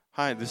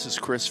Hi, this is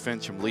Chris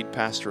Fincham, lead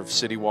pastor of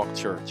City Walk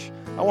Church.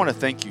 I want to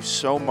thank you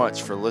so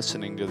much for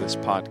listening to this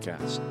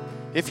podcast.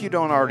 If you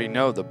don't already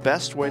know, the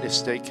best way to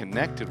stay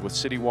connected with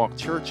City Walk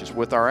Church is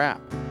with our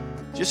app.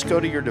 Just go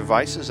to your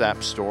device's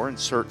app store and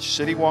search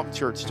City Walk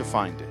Church to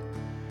find it.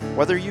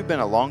 Whether you've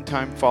been a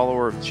longtime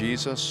follower of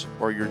Jesus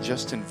or you're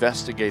just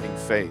investigating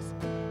faith,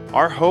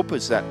 our hope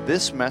is that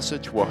this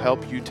message will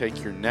help you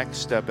take your next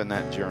step in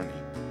that journey.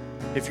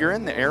 If you're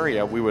in the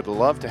area, we would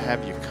love to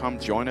have you come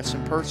join us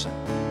in person.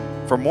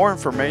 For more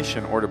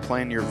information or to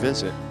plan your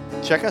visit,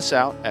 check us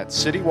out at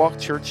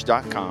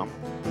citywalkchurch.com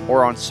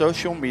or on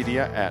social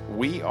media at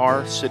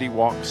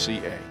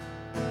WeAreCityWalkCA.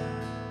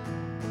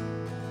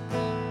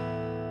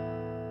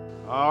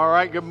 All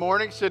right, good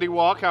morning, City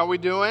Walk. How we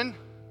doing?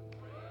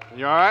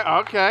 You all right?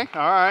 Okay,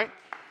 all right.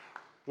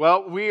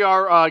 Well, we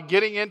are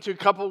getting into a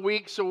couple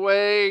weeks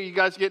away. You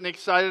guys getting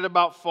excited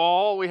about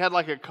fall? We had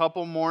like a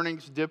couple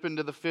mornings dip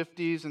into the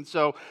 50s, and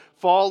so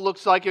fall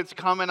looks like it's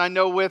coming. I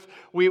know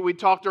we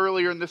talked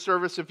earlier in the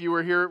service, if you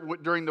were here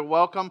during the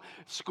welcome,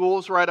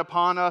 school's right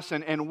upon us,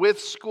 and with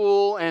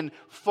school and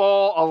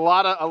fall, a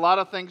lot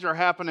of things are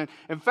happening.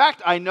 In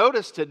fact, I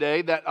noticed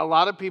today that a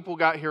lot of people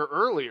got here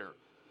earlier.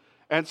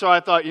 And so I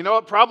thought, you know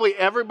what, probably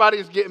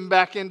everybody's getting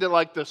back into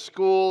like the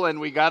school and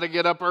we got to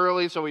get up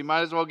early, so we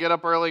might as well get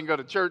up early and go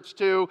to church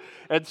too.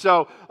 And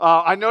so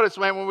I noticed,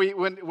 man,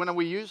 when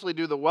we usually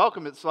do the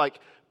welcome, it's like,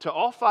 to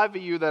all 5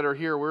 of you that are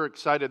here, we're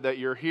excited that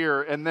you're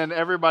here. And then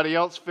everybody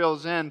else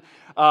fills in.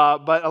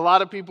 But a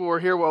lot of people were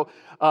here. Well,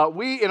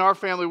 we in our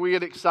family, we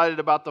get excited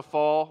about the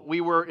fall.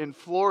 We were in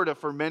Florida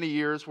for many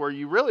years where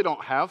you really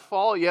don't have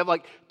fall. You have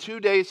like 2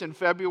 days in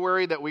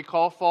February that we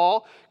call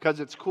fall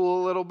because it's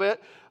cool a little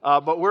bit.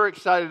 But we're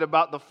excited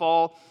about the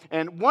fall.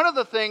 And one of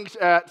the things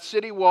at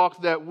City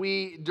Walk that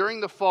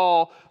during the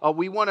fall,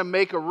 we want to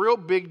make a real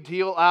big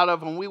deal out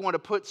of and we want to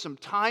put some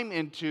time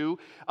into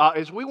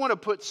is we want to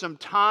put some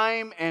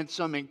time and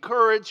some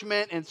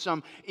encouragement and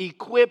some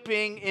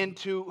equipping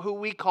into who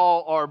we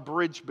call our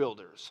bridge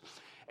builders.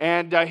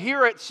 And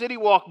here at City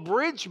Walk,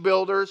 bridge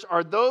builders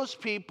are those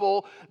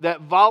people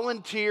that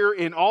volunteer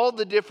in all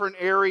the different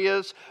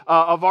areas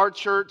of our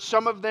church.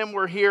 Some of them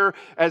were here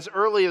as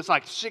early as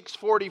like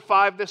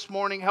 6:45 this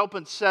morning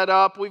helping set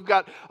up. We've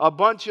got a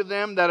bunch of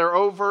them that are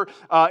over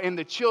in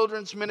the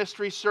children's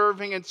ministry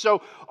serving. And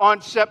so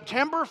on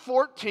September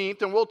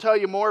 14th, and we'll tell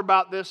you more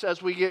about this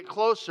as we get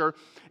closer,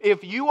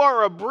 if you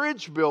are a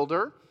bridge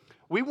builder,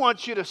 we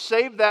want you to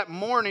save that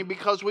morning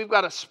because we've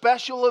got a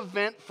special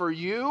event for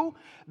you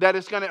that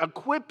is going to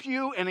equip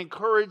you and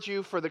encourage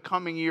you for the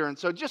coming year. And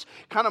so just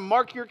kind of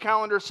mark your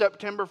calendar,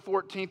 September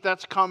 14th,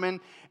 that's coming,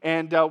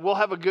 and we'll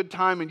have a good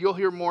time, and you'll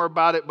hear more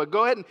about it. But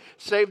go ahead and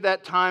save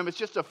that time. It's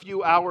just a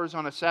few hours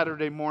on a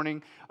Saturday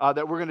morning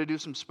that we're going to do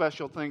some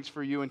special things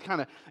for you and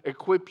kind of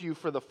equip you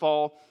for the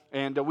fall.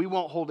 And we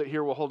won't hold it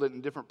here. We'll hold it in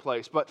a different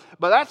place. But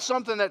that's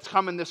something that's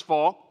coming this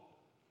fall.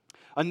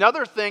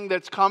 Another thing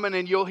that's coming,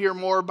 and you'll hear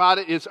more about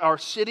it, is our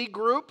city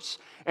groups.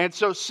 And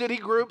so city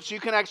groups, you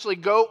can actually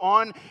go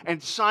on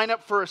and sign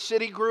up for a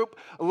city group.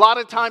 A lot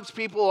of times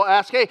people will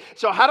ask, hey,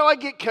 so how do I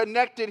get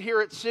connected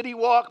here at City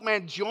Walk?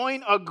 Man,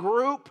 join a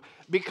group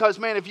because,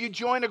 man, if you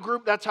join a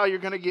group, that's how you're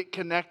going to get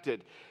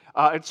connected.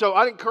 And so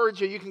I'd encourage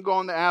you can go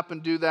on the app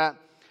and do that.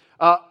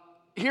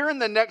 Here in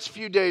the next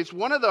few days,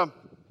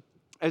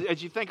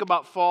 as you think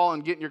about fall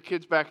and getting your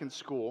kids back in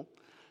school,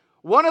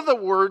 one of the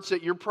words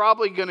that you're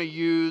probably going to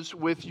use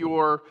with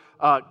your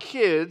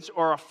kids,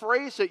 or a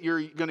phrase that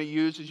you're going to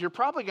use, is you're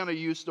probably going to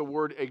use the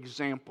word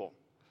example.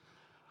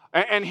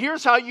 And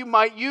here's how you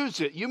might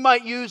use it. You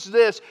might use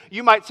this.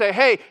 You might say,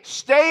 hey,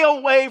 stay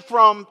away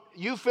from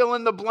you fill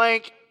in the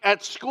blank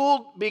at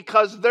school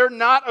because they're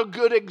not a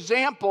good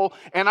example,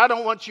 and I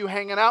don't want you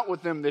hanging out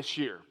with them this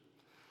year.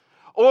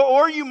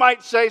 Or you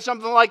might say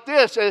something like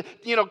this, a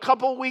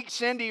couple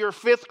weeks into your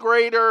fifth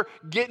grader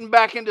getting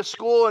back into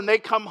school and they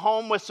come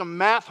home with some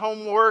math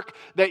homework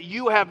that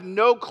you have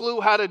no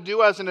clue how to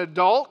do as an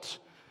adult.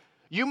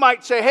 You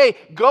might say, hey,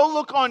 go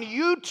look on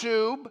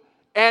YouTube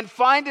and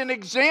find an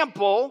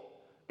example.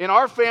 In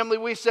our family,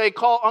 we say,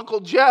 call Uncle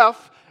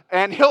Jeff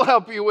and he'll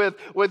help you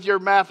with your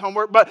math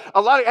homework. But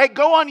hey,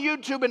 go on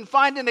YouTube and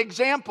find an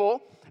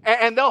example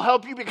and they'll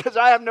help you because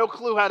I have no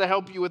clue how to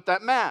help you with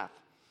that math.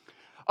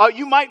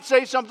 You might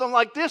say something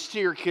like this to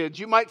your kids.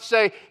 You might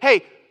say,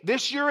 hey,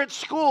 this year at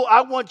school,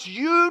 I want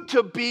you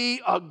to be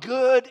a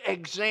good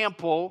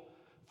example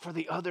for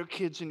the other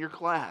kids in your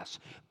class.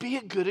 Be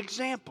a good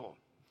example.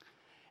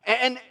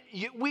 And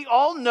we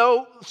all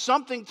know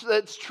something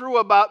that's true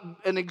about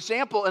an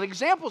example. An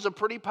example is a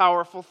pretty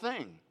powerful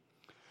thing.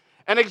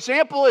 An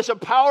example is a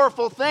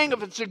powerful thing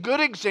if it's a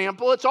good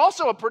example. It's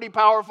also a pretty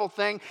powerful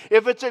thing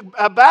if it's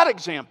a bad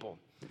example.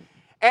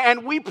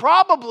 And we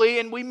probably,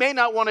 and we may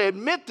not want to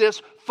admit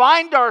this,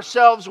 find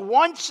ourselves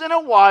once in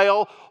a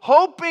while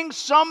hoping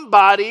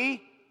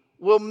somebody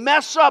will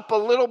mess up a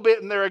little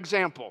bit in their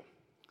example.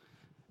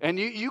 And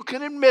you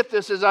can admit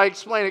this as I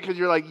explain it because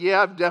you're like,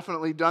 yeah, I've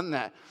definitely done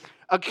that.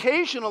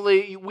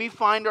 Occasionally, we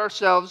find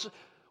ourselves,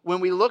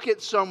 when we look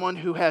at someone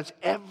who has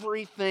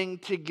everything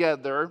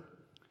together,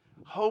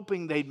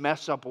 hoping they'd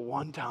mess up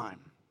one time.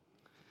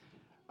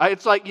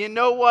 It's like, you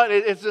know what?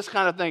 It's this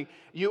kind of thing.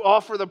 You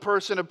offer the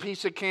person a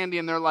piece of candy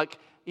and they're like,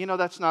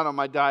 that's not on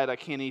my diet. I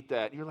can't eat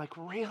that. You're like,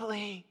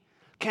 really?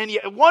 Can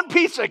you? One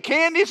piece of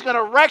candy is going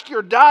to wreck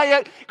your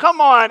diet? Come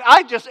on.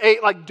 I just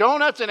ate like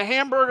donuts and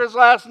hamburgers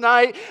last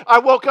night. I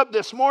woke up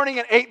this morning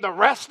and ate the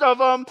rest of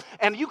them.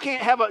 And you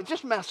can't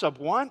just mess up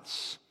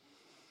once.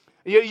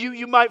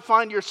 You might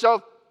find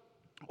yourself,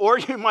 or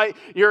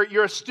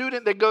you're a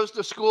student that goes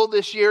to school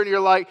this year and you're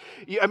like,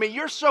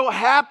 you're so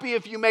happy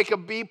if you make a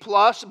B+,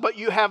 but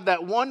you have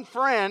that one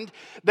friend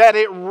that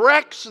it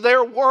wrecks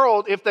their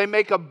world if they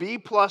make a B+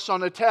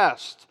 on a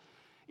test.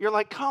 You're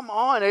like, come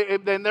on.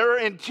 And they're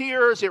in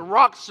tears. It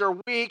rocks their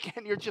week.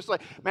 And you're just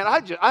like, man,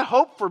 I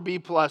hope for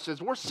B+.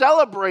 We're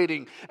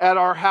celebrating at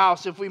our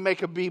house if we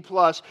make a B+.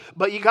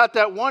 But you got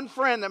that one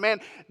friend that, man,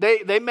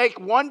 they make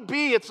one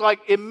B. It's like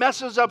it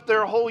messes up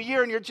their whole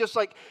year. And you're just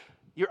like,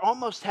 you're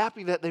almost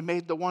happy that they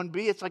made the one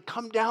B. It's like,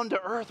 come down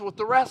to earth with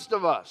the rest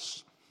of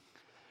us.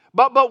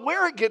 But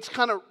where it gets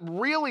kind of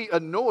really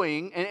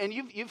annoying, and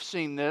you've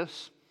seen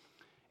this,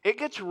 it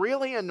gets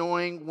really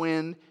annoying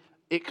when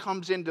it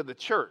comes into the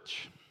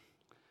church.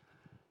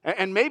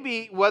 And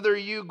maybe whether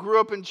you grew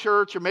up in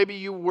church or maybe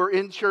you were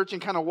in church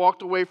and kind of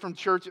walked away from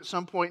church at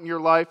some point in your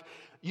life,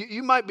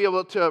 you might be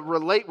able to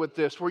relate with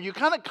this, where you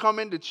kind of come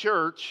into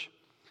church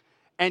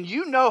and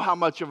you know how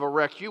much of a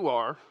wreck you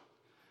are.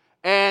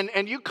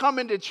 And you come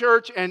into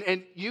church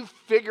and you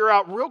figure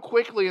out real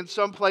quickly in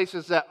some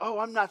places that,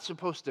 I'm not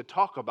supposed to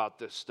talk about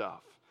this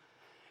stuff.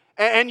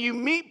 And you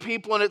meet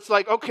people and it's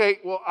like, okay,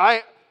 well,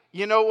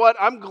 you know what?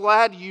 I'm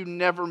glad you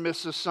never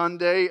miss a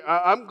Sunday.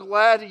 I'm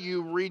glad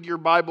you read your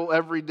Bible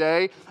every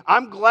day.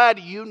 I'm glad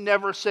you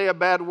never say a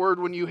bad word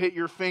when you hit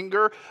your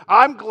finger.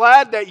 I'm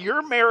glad that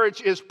your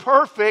marriage is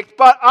perfect,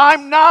 but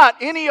I'm not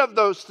any of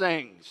those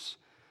things.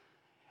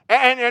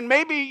 And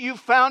maybe you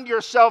found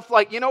yourself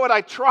like, you know what? I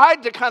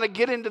tried to kind of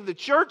get into the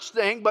church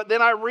thing, but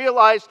then I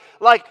realized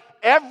like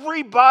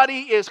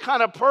everybody is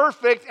kind of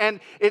perfect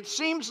and it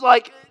seems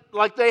like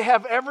they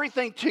have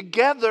everything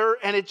together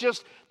and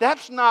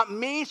that's not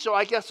me, so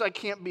I guess I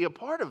can't be a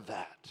part of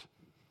that.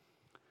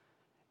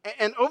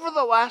 And over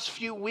the last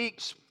few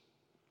weeks,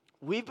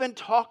 we've been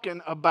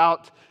talking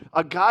about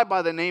a guy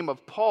by the name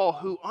of Paul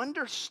who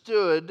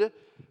understood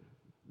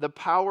the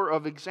power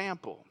of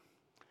example.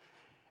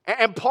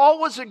 And Paul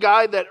was a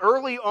guy that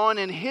early on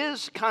in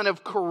his kind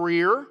of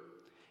career,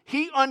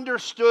 he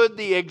understood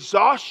the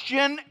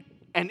exhaustion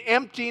and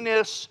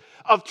emptiness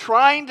of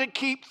trying to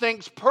keep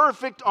things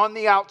perfect on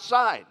the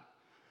outside.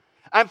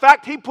 In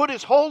fact, he put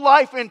his whole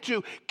life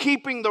into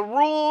keeping the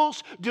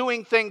rules,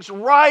 doing things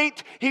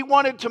right. He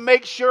wanted to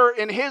make sure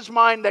in his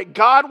mind that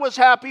God was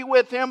happy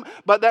with him,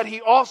 but that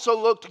he also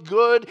looked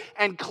good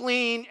and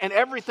clean and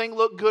everything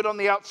looked good on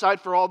the outside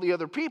for all the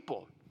other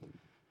people.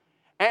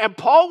 And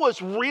Paul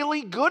was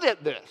really good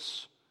at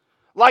this.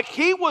 Like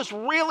he was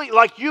really,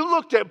 like you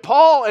looked at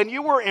Paul and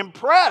you were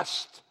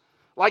impressed.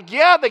 Like,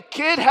 yeah, the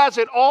kid has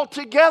it all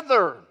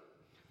together.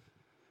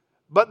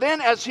 But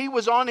then as he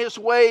was on his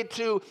way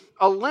to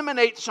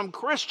eliminate some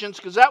Christians,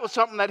 because that was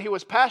something that he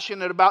was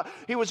passionate about,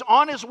 he was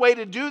on his way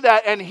to do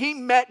that and he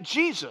met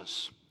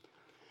Jesus.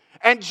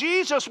 And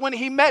Jesus, when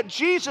he met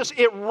Jesus,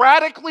 it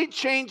radically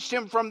changed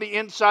him from the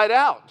inside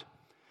out.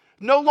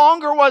 No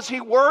longer was he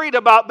worried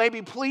about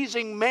maybe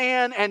pleasing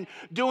man and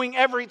doing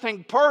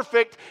everything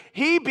perfect.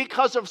 He,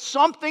 because of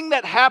something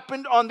that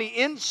happened on the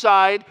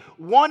inside,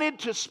 wanted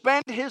to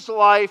spend his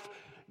life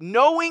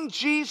knowing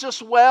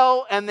Jesus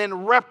well and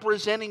then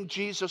representing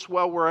Jesus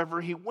well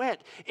wherever he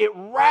went. It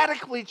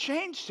radically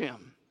changed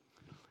him.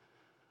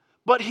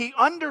 But he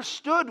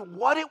understood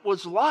what it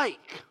was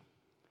like,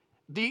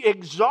 the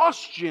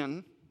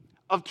exhaustion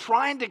of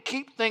trying to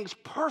keep things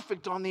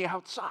perfect on the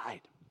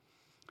outside.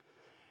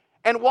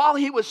 And while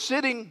he was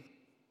sitting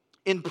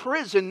in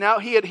prison, now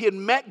he had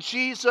met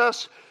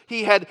Jesus.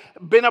 He had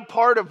been a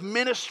part of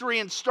ministry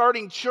and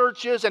starting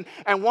churches.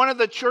 And one of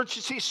the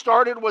churches he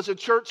started was a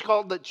church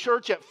called the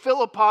Church at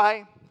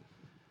Philippi.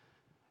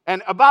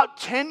 And about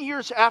 10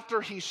 years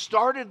after he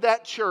started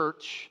that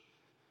church,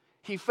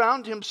 he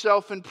found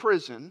himself in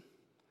prison.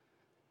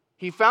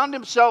 He found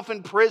himself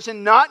in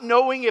prison not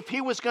knowing if he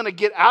was going to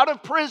get out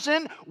of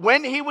prison,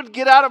 when he would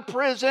get out of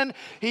prison.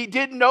 He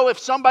didn't know if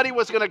somebody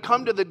was going to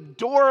come to the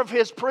door of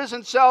his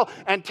prison cell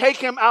and take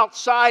him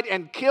outside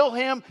and kill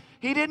him.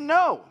 He didn't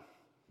know.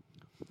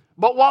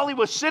 But while he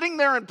was sitting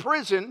there in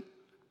prison,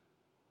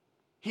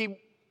 he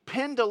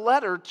penned a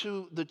letter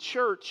to the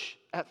church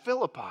at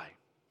Philippi.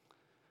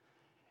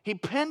 He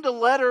penned a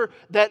letter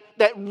that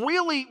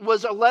really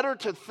was a letter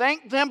to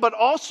thank them, but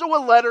also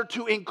a letter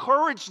to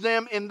encourage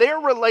them in their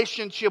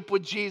relationship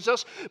with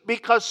Jesus,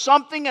 because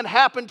something had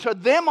happened to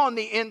them on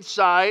the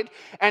inside,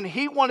 and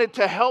he wanted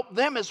to help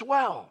them as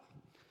well.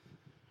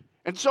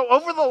 And so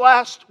over the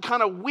last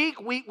kind of week,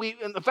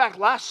 in fact,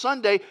 last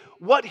Sunday,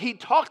 what he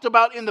talked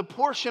about in the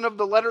portion of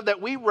the letter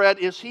that we read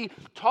is he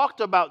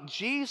talked about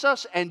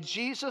Jesus and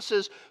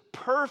Jesus's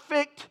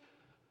perfect,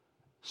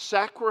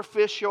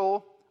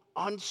 sacrificial,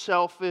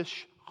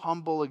 unselfish,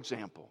 humble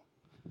example.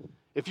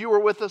 If you were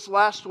with us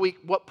last week,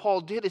 what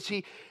Paul did is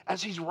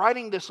as he's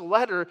writing this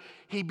letter,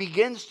 he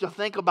begins to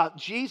think about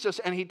Jesus,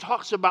 and he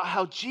talks about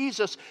how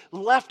Jesus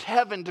left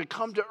heaven to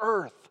come to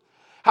earth.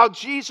 How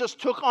Jesus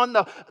took on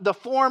the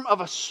form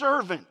of a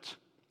servant.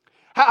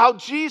 How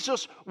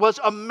Jesus was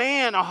a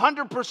man,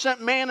 100%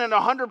 man and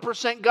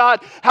 100%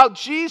 God. How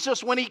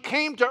Jesus, when he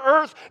came to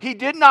earth, he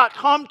did not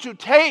come to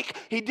take.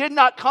 He did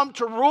not come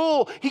to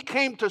rule. He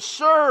came to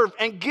serve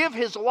and give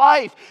his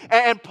life.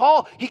 And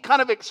Paul, he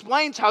kind of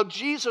explains how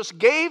Jesus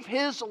gave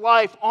his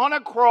life on a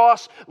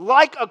cross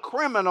like a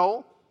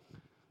criminal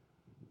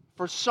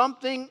for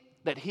something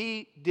that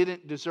he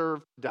didn't deserve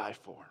to die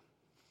for.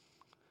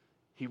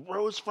 He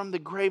rose from the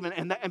grave,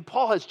 and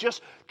Paul has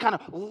just kind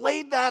of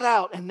laid that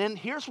out. And then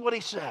here's what he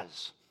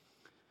says.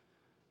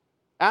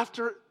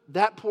 After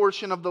that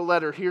portion of the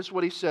letter, here's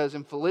what he says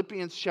in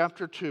Philippians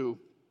chapter 2,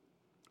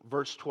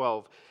 verse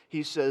 12.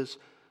 He says,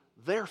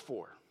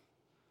 therefore.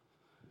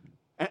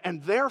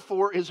 And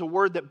therefore is a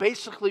word that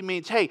basically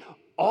means, hey,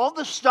 all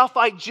the stuff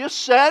I just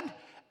said,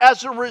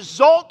 as a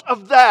result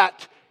of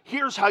that,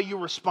 here's how you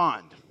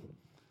respond.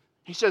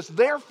 He says,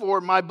 therefore,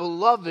 my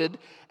beloved,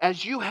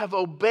 as you have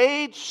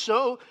obeyed,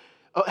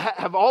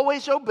 have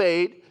always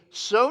obeyed,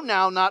 so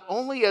now, not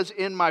only as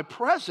in my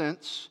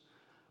presence,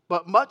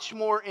 but much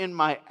more in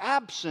my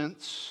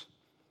absence,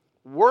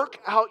 work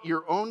out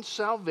your own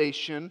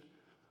salvation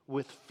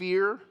with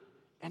fear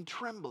and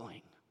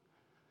trembling.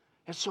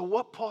 And so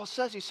what Paul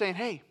says, he's saying,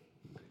 hey,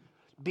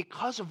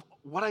 because of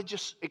what I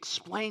just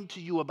explained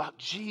to you about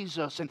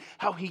Jesus and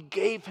how he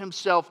gave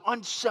himself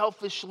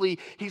unselfishly,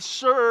 he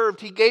served,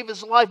 he gave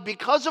his life.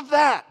 Because of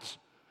that,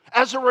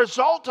 as a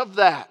result of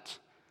that,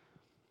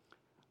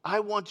 I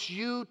want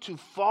you to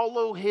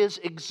follow his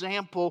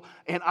example,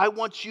 and I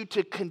want you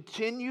to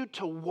continue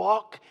to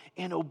walk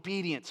in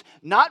obedience.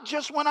 Not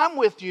just when I'm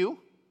with you,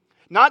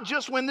 not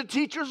just when the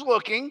teacher's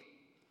looking,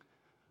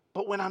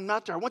 but when I'm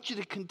not there. I want you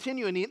to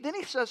continue. And then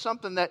he says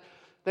something that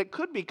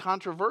could be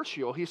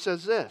controversial. He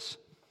says this,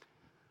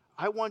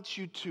 I want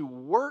you to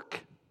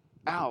work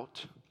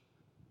out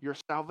your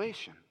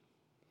salvation.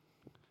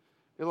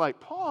 You're like,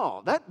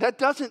 Paul, that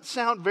doesn't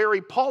sound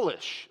very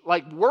Paulish.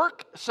 Like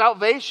work,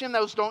 salvation,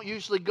 those don't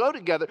usually go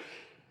together.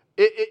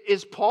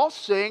 Is Paul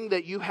saying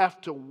that you have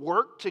to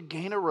work to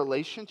gain a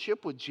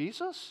relationship with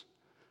Jesus?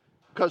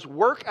 Because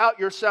work out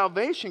your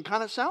salvation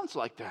kind of sounds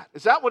like that.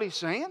 Is that what he's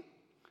saying?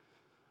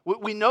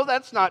 We know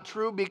that's not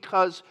true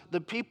because the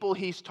people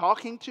he's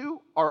talking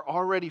to are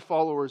already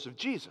followers of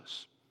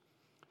Jesus.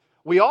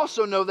 We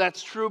also know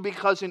that's true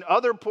because in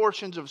other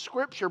portions of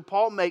Scripture,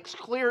 Paul makes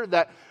clear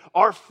that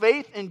our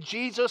faith in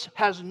Jesus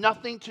has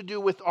nothing to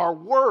do with our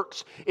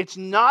works. It's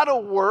not a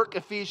work,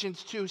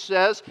 Ephesians 2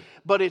 says,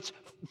 but it's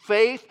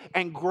faith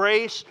and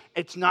grace.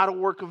 It's not a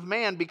work of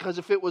man, because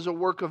if it was a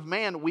work of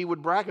man, we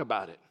would brag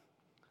about it.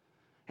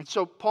 And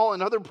so Paul,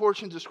 in other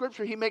portions of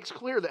Scripture, he makes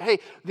clear that, hey,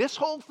 this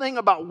whole thing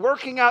about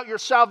working out your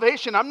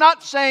salvation, I'm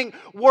not saying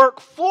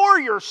work for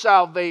your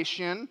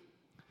salvation.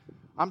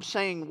 I'm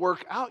saying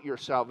work out your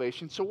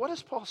salvation. So what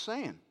is Paul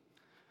saying?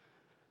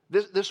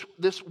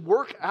 This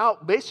work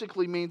out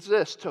basically means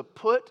this, to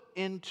put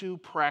into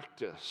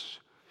practice,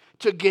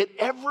 to get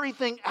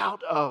everything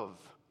out of,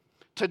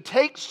 to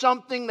take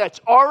something that's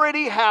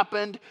already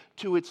happened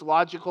to its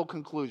logical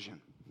conclusion.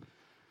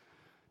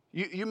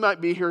 You might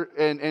be here,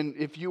 and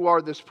if you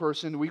are this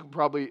person, we could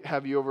probably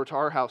have you over to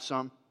our house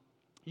some.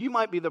 You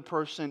might be the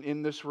person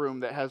in this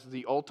room that has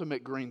the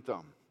ultimate green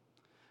thumb.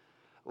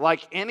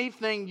 Like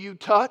anything you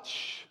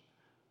touch,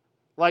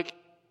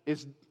 you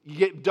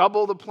get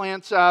double the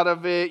plants out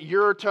of it.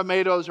 Your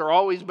tomatoes are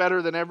always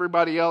better than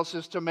everybody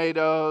else's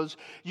tomatoes.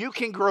 You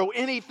can grow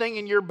anything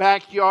in your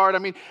backyard. I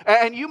mean,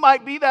 and you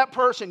might be that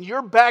person.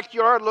 Your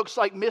backyard looks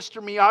like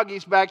Mr.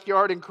 Miyagi's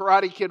backyard in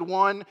Karate Kid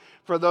 1,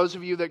 for those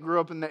of you that grew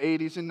up in the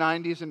 80s and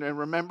 90s and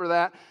remember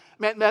that.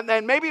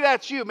 Man, maybe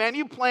that's you, man.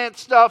 You plant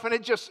stuff and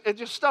it just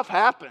stuff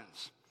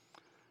happens.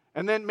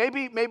 And then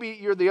maybe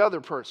you're the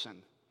other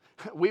person.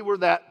 We were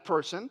that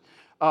person.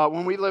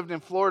 When we lived in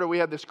Florida, we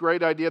had this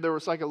great idea. There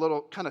was like a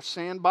little kind of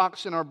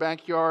sandbox in our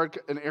backyard,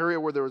 an area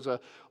where there was an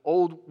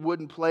old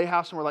wooden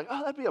playhouse. And we're like,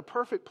 oh, that'd be a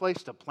perfect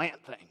place to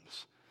plant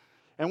things.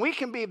 And we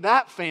can be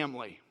that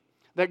family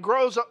that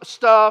grows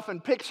stuff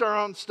and picks our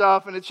own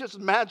stuff. And it's just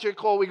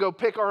magical. We go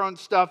pick our own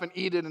stuff and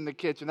eat it in the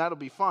kitchen. That'll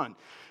be fun.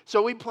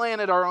 So we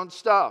planted our own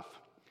stuff.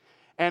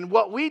 And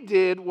what we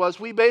did was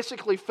we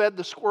basically fed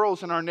the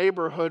squirrels in our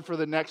neighborhood for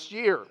the next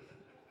year.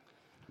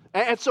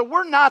 And so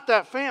we're not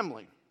that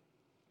family.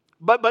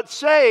 But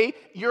say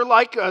you're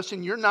like us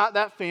and you're not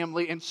that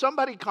family, and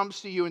somebody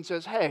comes to you and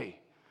says, hey,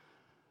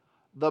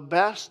 the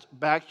best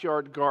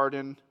backyard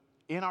garden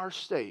in our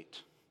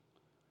state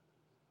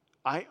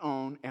I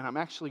own, and I'm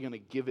actually going to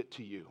give it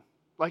to you.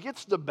 Like,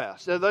 it's the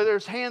best.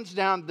 There's hands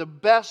down the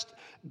best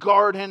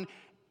garden,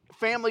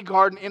 family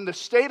garden in the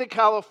state of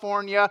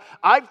California.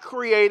 I've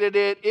created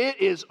it. It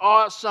is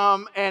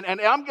awesome. And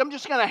I'm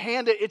just going to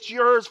hand it. It's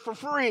yours for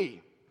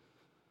free.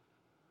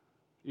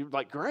 You're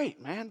like,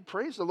 great, man.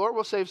 Praise the Lord.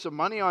 We'll save some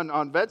money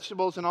on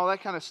vegetables and all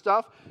that kind of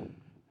stuff.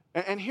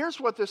 And here's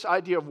what this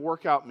idea of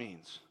workout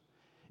means.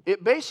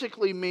 It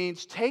basically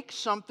means take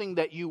something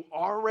that you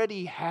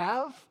already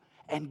have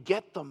and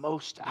get the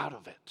most out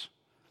of it.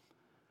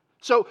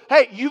 So,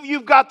 hey,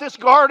 you've got this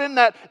garden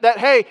that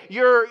hey,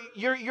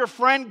 your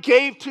friend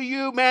gave to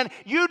you, man.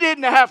 You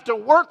didn't have to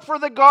work for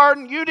the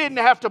garden. You didn't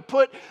have to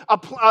put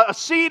a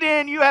seed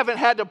in. You haven't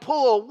had to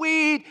pull a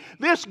weed.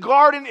 This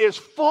garden is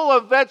full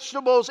of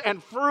vegetables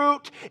and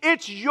fruit.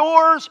 It's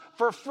yours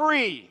for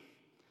free.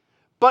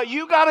 But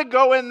you got to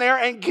go in there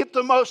and get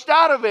the most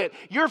out of it.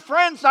 Your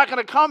friend's not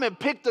going to come and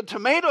pick the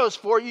tomatoes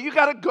for you. You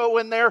got to go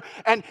in there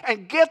and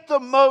get the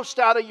most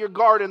out of your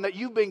garden that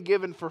you've been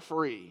given for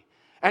free.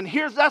 And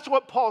that's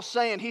what Paul's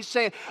saying. He's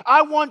saying,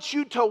 I want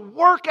you to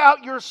work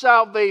out your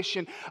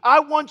salvation. I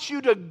want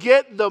you to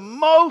get the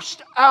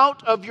most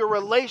out of your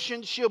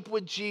relationship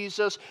with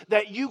Jesus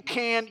that you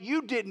can.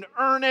 You didn't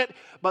earn it,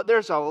 but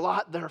there's a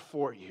lot there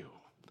for you.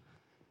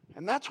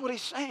 And that's what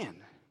he's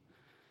saying.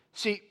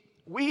 See,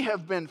 we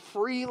have been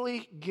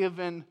freely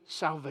given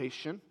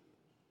salvation.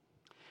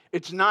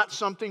 It's not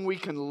something we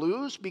can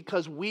lose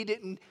because we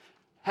didn't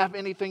have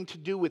anything to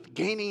do with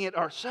gaining it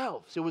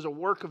ourselves. It was a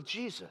work of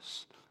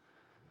Jesus.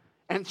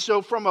 And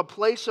so from a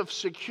place of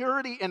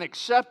security and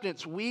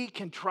acceptance, we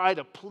can try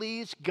to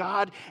please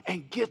God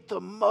and get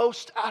the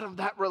most out of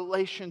that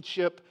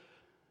relationship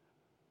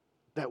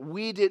that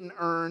we didn't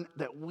earn,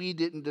 that we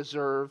didn't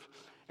deserve.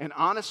 And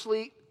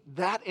honestly,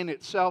 that in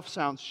itself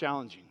sounds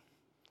challenging.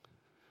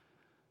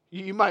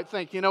 You might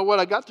think, you know what,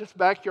 I got this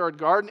backyard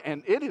garden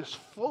and it is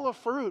full of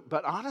fruit,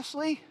 but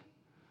honestly,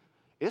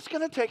 it's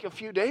going to take a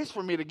few days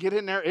for me to get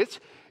in there.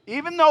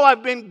 Even though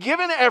I've been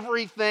given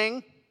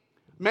everything,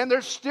 man,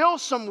 there's still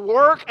some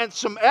work and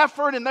some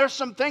effort, and there's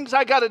some things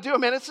I got to do.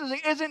 Man, this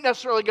isn't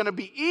necessarily going to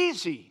be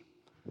easy.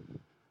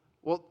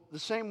 Well, the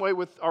same way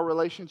with our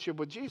relationship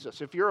with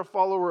Jesus. If you're a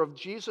follower of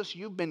Jesus,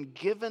 you've been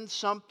given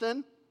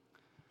something.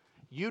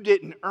 You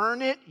didn't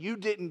earn it. You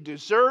didn't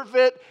deserve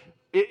it.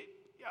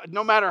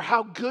 No matter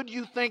how good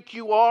you think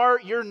you are,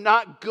 you're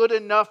not good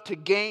enough to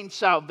gain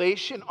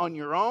salvation on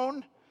your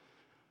own.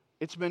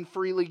 It's been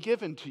freely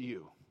given to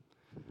you.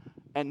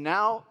 And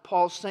now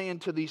Paul's saying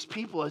to these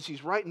people as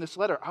he's writing this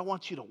letter, I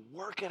want you to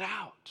work it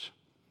out.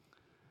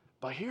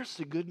 But here's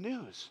the good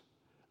news.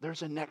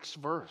 There's a next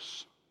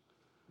verse.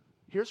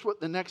 Here's what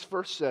the next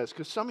verse says.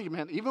 Because some of you,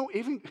 man,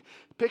 even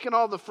picking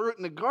all the fruit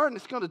in the garden,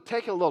 it's going to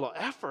take a little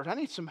effort. I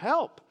need some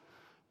help.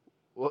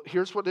 Well,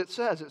 here's what it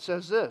says. It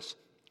says this.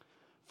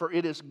 For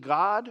it is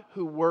God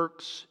who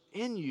works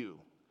in you,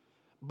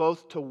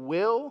 both to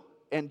will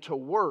and to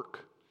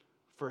work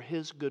for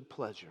His good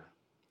pleasure.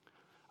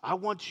 I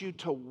want you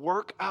to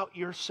work out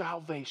your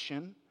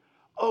salvation.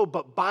 Oh,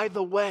 but by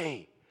the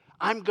way,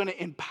 I'm going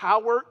to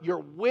empower your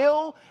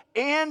will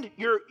and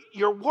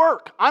your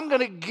work. I'm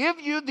going to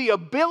give you the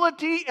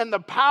ability and the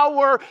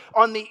power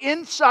on the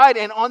inside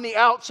and on the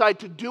outside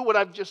to do what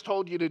I've just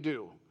told you to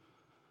do.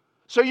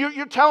 So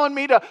you're telling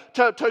me to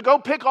go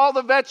pick all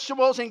the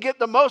vegetables and get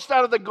the most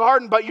out of the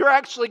garden, but you're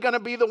actually going to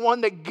be the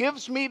one that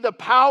gives me the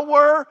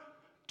power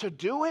to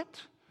do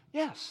it?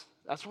 Yes,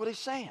 that's what he's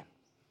saying.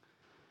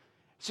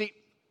 See,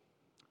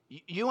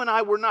 you and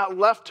I were not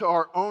left to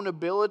our own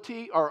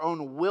ability, our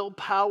own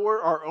willpower,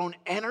 our own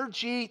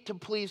energy to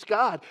please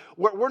God.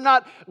 We're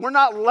not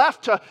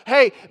left to,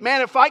 hey,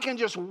 man, if I can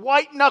just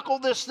white knuckle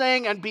this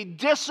thing and be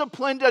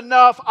disciplined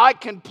enough, I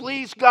can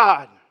please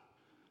God.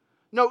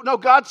 No,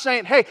 God's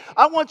saying, hey,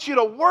 I want you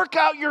to work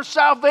out your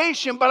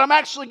salvation, but I'm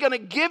actually going to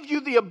give you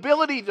the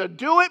ability to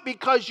do it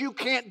because you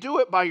can't do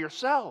it by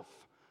yourself,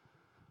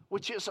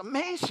 which is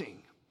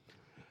amazing.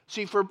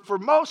 See,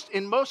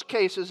 in most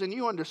cases, and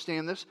you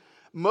understand this,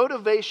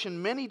 motivation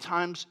many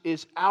times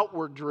is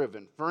outward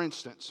driven. For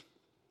instance,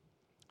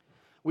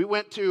 we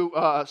went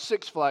to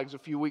Six Flags a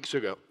few weeks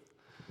ago.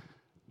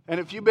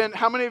 And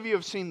how many of you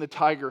have seen the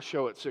Tiger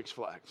Show at Six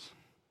Flags?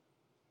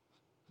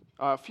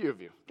 A few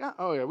of you. Yeah,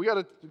 oh yeah, we got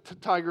a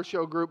Tiger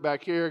Show group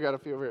back here. Got a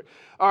few over here.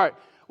 All right.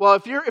 Well,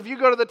 if you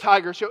go to the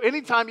Tiger Show,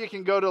 anytime you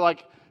can go to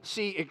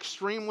see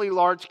extremely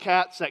large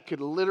cats that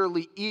could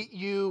literally eat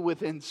you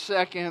within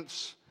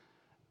seconds,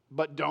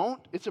 but don't,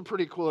 it's a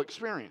pretty cool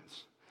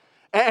experience.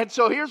 And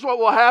so here's what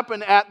will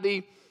happen at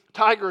the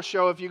Tiger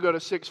Show if you go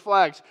to Six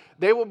Flags.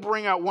 They will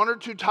bring out 1 or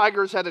 2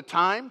 tigers at a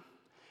time,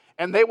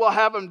 and they will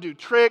have them do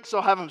tricks.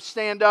 They'll have them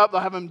stand up. They'll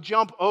have them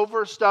jump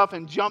over stuff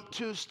and jump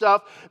to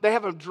stuff. They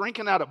have them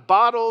drinking out of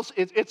bottles.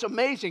 It's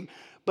amazing.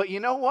 But you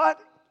know what?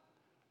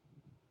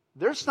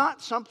 There's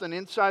not something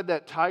inside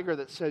that tiger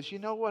that says, you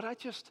know what,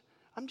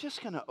 I'm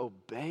just going to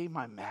obey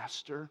my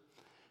master.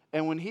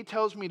 And when he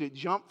tells me to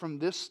jump from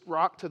this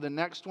rock to the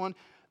next one,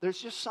 there's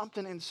just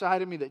something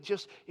inside of me that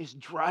just is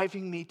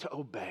driving me to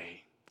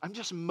obey. I'm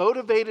just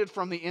motivated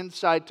from the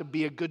inside to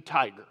be a good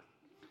tiger.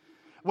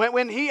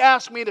 When he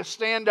asked me to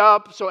stand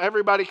up so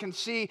everybody can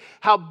see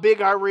how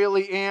big I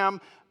really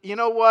am, you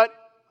know what?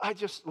 I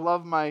just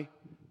love my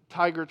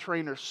tiger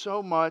trainer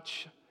so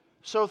much.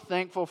 So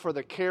thankful for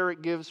the care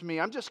it gives me.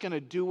 I'm just going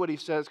to do what he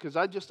says because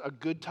I'm just a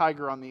good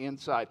tiger on the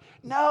inside.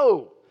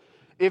 No.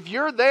 If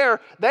you're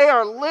there, they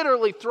are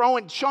literally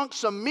throwing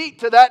chunks of meat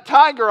to that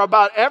tiger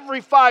about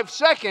every 5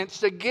 seconds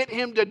to get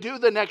him to do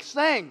the next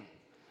thing.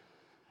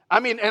 I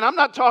mean, and I'm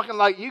not talking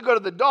like you go to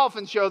the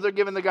dolphin show, they're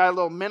giving the guy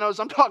little minnows.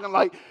 I'm talking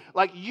like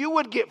you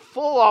would get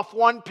full off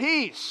one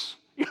piece.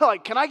 You're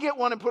like, can I get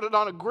one and put it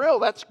on a grill?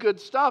 That's good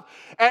stuff.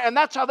 And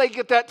that's how they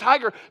get that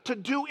tiger to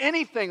do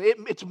anything.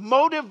 It's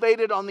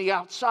motivated on the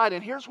outside.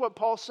 And here's what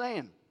Paul's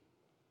saying.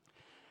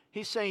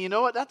 He's saying, you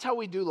know what? That's how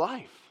we do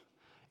life.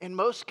 In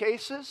most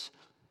cases,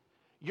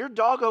 your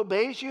dog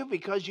obeys you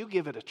because you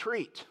give it a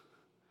treat.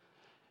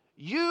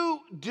 You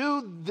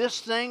do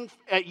this thing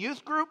at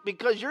youth group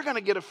because you're going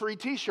to get a free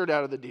t-shirt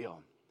out of the deal.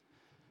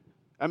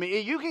 I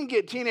mean, you can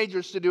get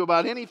teenagers to do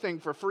about anything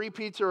for free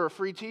pizza or a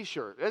free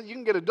t-shirt. You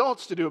can get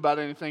adults to do about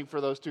anything for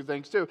those two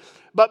things too.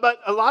 But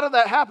a lot of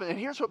that happens. And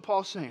here's what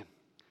Paul's saying.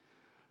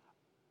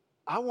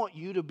 I want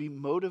you to be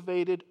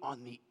motivated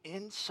on the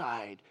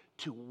inside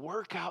to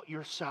work out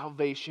your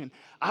salvation.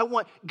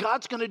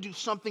 God's going to do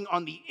something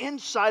on the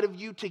inside of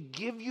you to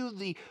give you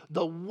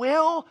the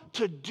will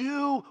to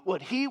do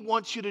what He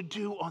wants you to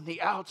do on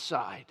the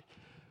outside.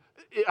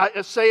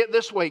 I say it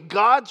this way,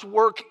 God's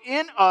work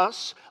in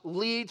us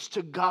leads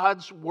to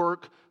God's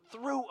work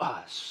through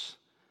us.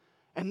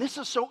 And this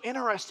is so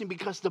interesting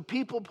because the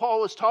people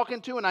Paul is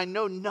talking to, and I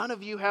know none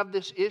of you have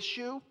this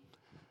issue,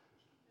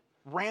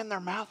 ran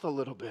their mouth a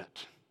little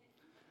bit.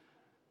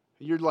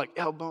 You're like,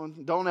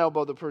 don't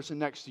elbow the person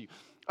next to you.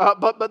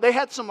 But they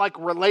had some like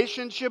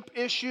relationship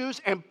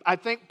issues, and I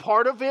think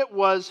part of it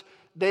was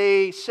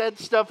they said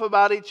stuff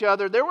about each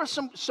other. There were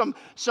some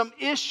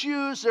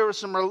issues. There was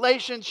some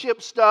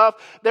relationship stuff.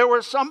 There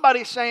was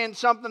somebody saying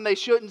something they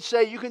shouldn't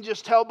say. You can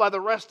just tell by the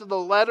rest of the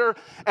letter.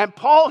 And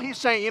Paul, he's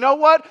saying, you know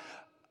what?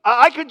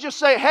 I could just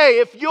say, hey,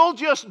 if you'll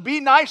just be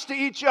nice to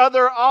each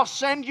other, I'll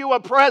send you a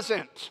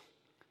present.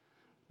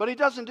 But he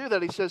doesn't do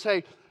that. He says,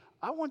 hey,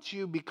 I want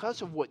you,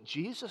 because of what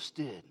Jesus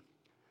did,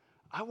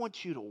 I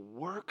want you to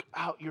work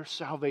out your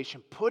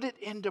salvation. Put it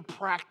into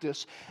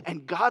practice,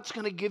 and God's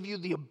going to give you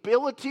the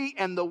ability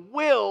and the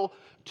will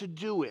to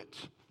do it.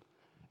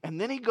 And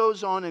then he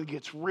goes on and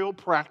gets real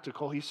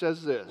practical. He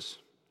says this,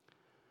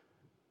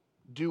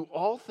 do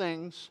all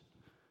things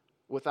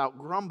without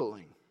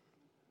grumbling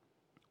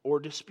or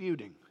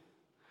disputing.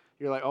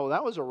 You're like, oh,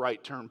 that was a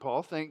right turn,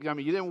 Paul. You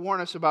didn't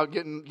warn us about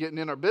getting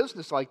in our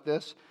business like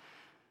this.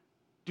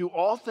 Do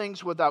all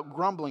things without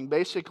grumbling.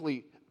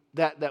 Basically,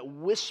 that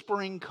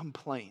whispering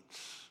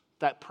complaints,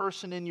 that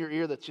person in your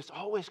ear that's just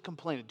always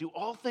complaining. Do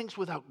all things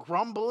without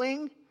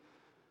grumbling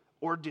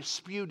or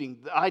disputing.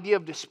 The idea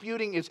of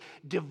disputing is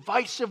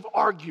divisive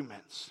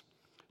arguments.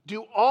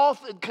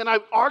 Can I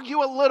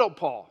argue a little,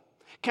 Paul?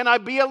 Can I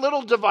be a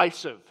little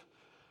divisive?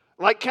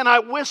 Like, can I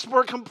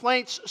whisper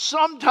complaints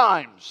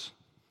sometimes?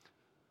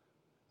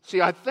 See,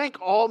 I think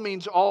all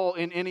means all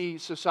in any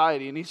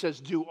society. And he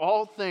says, do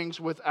all things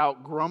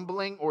without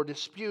grumbling or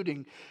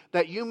disputing,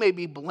 that you may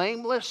be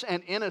blameless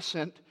and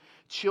innocent,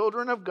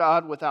 children of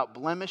God without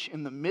blemish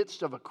in the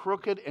midst of a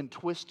crooked and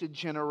twisted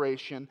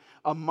generation,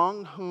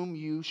 among whom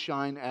you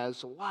shine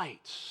as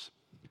lights.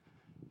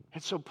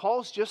 And so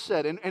Paul's just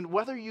said, and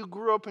whether you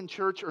grew up in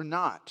church or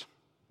not,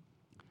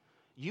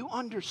 you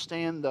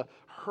understand the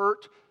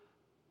hurt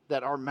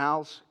that our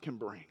mouths can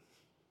bring.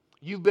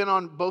 You've been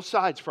on both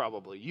sides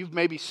probably. You've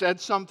maybe said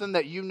something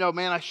that you know,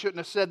 man, I shouldn't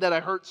have said that. I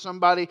hurt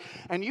somebody.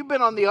 And you've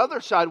been on the other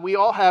side. We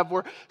all have,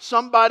 where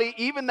somebody,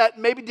 even that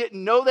maybe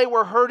didn't know they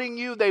were hurting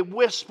you, they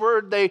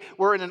whispered, they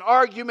were in an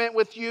argument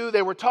with you,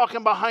 they were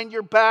talking behind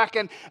your back,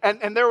 and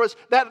there was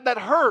that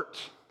hurt.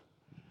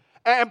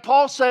 And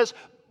Paul says,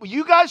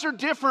 you guys are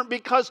different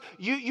because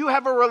you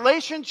have a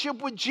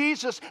relationship with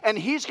Jesus, and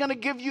He's going to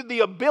give you the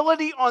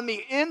ability on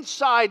the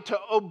inside to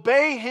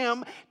obey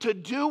Him, to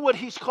do what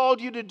He's called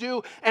you to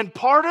do. And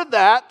part of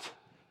that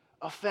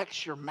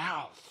affects your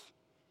mouth.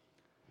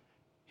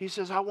 He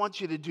says, I want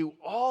you to do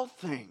all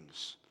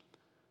things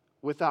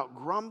without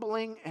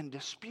grumbling and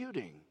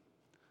disputing.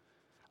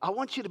 I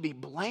want you to be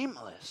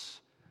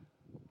blameless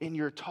in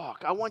your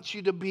talk. I want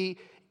you to be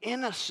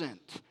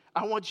innocent.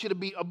 I want you to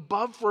be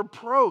above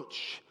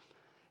reproach.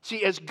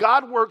 See, as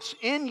God works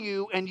in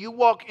you and you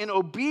walk in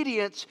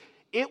obedience,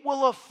 it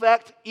will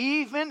affect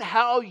even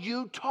how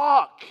you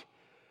talk.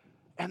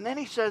 And then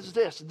he says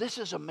this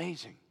is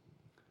amazing.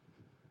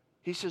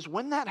 He says,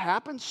 when that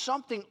happens,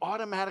 something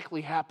automatically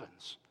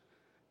happens.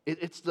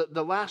 It's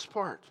the last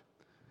part.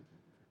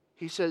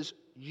 He says,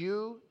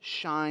 you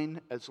shine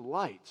as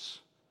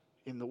lights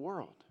in the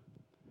world.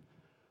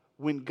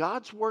 When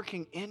God's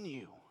working in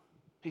you,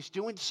 He's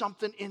doing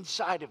something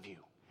inside of you,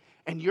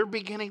 and you're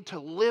beginning to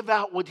live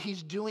out what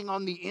He's doing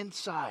on the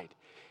inside,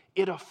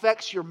 it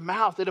affects your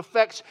mouth. It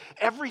affects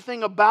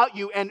everything about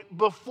you. And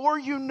before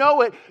you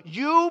know it,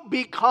 you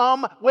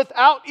become,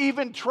 without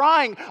even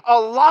trying, a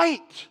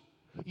light.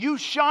 You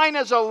shine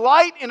as a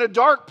light in a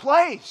dark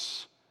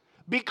place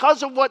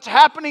because of what's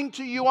happening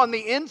to you on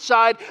the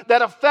inside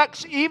that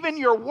affects even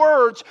your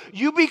words.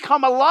 You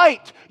become a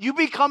light. You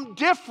become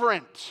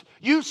different.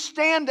 You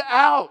stand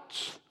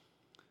out.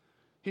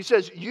 He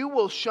says, you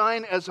will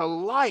shine as a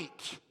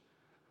light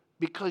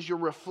because you're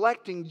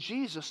reflecting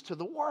Jesus to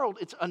the world.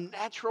 It's a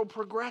natural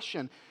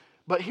progression.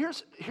 But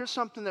here's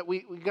something that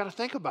we got to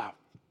think about.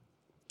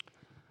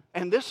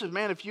 And this is,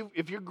 man, if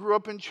you grew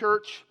up in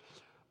church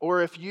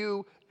or if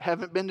you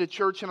haven't been to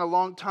church in a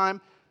long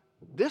time,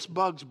 this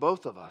bugs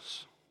both of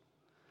us.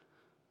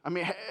 I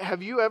mean,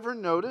 have you ever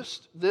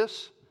noticed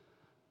this?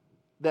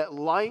 That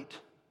light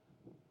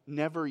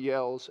never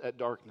yells at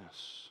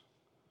darkness.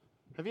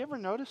 Have you ever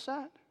noticed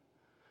that?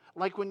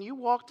 Like when you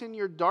walked in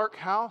your dark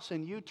house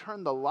and you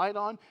turned the light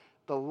on,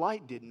 the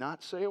light did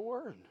not say a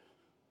word.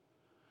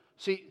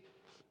 See,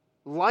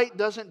 light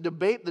doesn't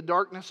debate the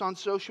darkness on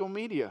social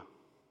media.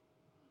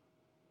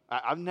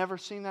 I've never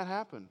seen that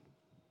happen.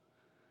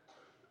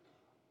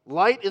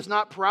 Light is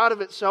not proud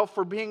of itself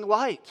for being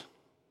light.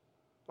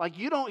 Like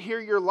you don't hear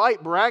your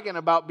light bragging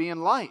about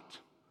being light.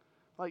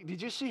 Like,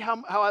 did you see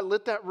how I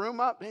lit that room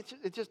up?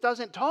 It just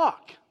doesn't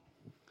talk.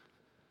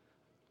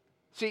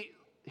 See,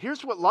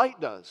 here's what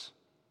light does.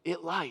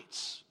 It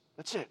lights.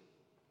 That's it.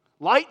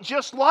 Light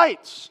just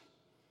lights.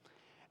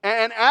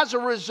 And as a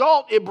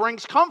result, it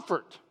brings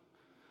comfort.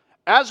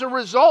 As a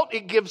result,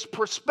 it gives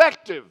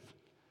perspective.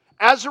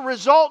 As a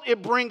result,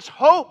 it brings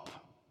hope.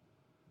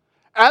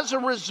 As a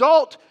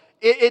result,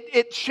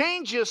 it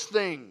changes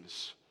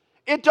things.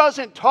 It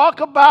doesn't talk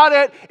about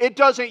it. It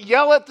doesn't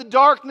yell at the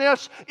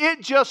darkness.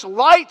 It just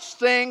lights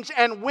things.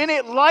 And when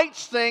it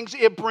lights things,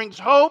 it brings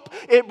hope.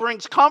 It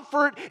brings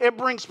comfort. It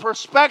brings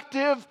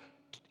perspective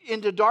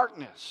into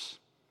darkness.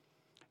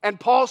 And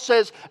Paul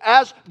says,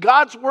 as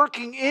God's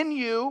working in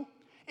you,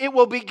 it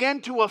will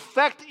begin to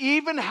affect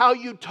even how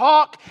you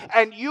talk,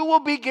 and you will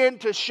begin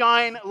to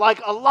shine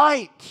like a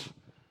light.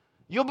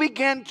 You'll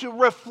begin to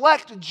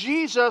reflect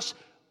Jesus,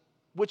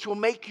 which will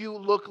make you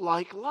look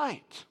like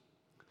light.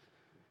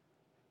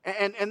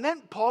 And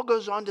then Paul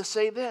goes on to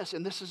say this,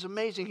 and this is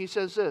amazing. He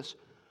says this,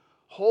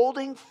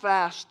 holding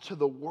fast to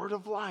the word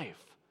of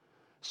life,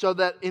 so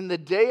that in the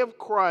day of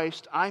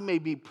Christ I may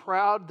be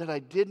proud that I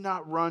did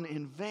not run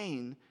in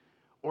vain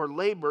or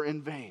labor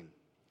in vain.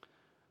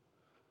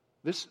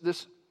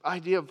 This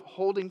idea of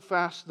holding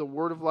fast the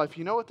word of life,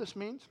 you know what this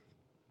means?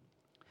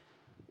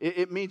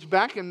 It means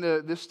back in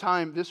this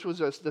time, this was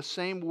the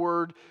same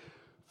word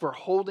for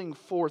holding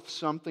forth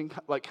something,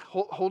 like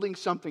holding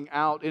something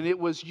out. And it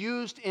was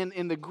used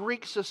in the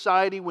Greek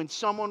society when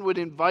someone would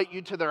invite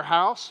you to their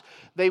house,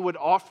 they would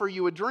offer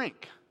you a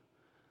drink.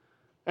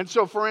 And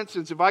so, for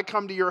instance, if I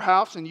come to your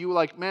house and you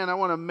like, man, I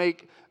want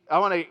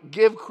to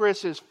give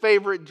Chris his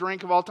favorite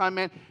drink of all time,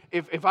 man.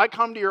 If I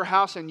come to your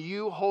house and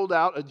you hold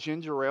out a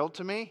ginger ale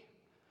to me,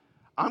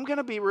 I'm going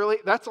to be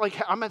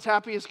I'm as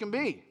happy as can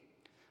be.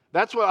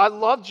 That's what I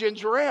love,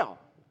 ginger ale.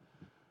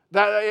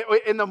 That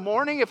in the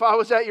morning, if I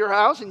was at your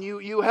house and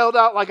you held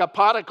out like a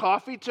pot of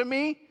coffee to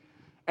me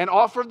and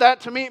offered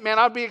that to me, man,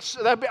 I'd be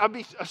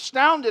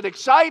astounded,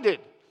 excited.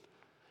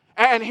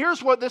 And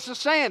here's what this is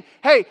saying.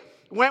 Hey,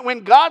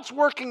 when God's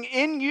working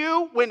in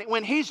you,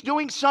 when He's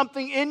doing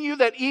something in you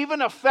that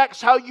even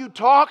affects how you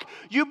talk,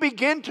 you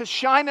begin to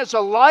shine as a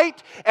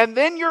light, and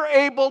then you're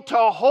able to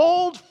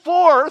hold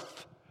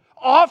forth,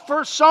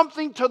 offer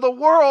something to the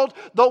world,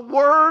 the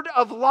word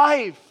of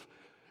life.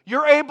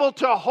 You're able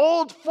to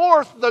hold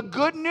forth the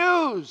good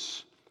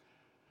news.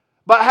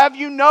 But have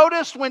you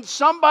noticed when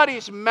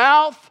somebody's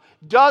mouth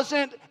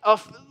doesn't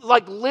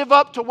live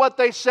up to what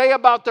they say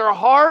about their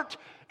heart,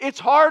 it's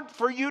hard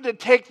for you to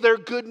take their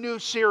good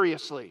news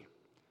seriously.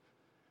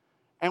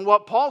 And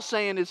what Paul's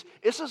saying is,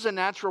 this is a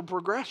natural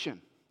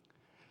progression.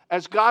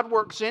 As God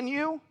works in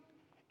you,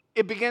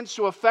 it begins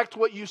to affect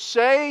what you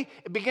say.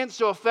 It begins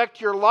to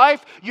affect your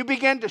life. You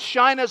begin to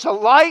shine as a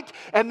light.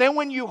 And then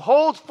when you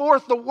hold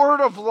forth the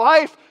word of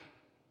life,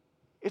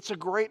 it's a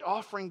great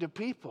offering to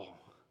people.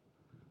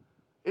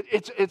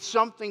 It's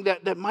something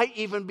that might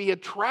even be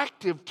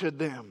attractive to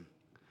them.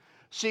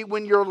 See,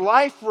 when your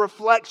life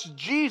reflects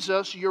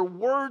Jesus, your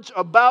words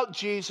about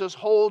Jesus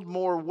hold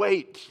more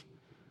weight.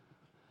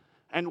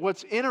 And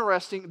what's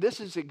interesting, this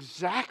is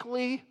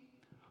exactly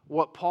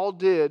what Paul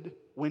did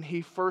when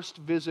he first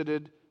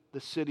visited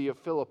the city of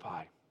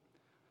Philippi.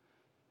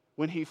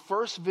 When he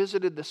first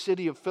visited the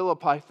city of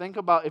Philippi, think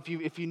about, if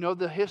you know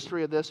the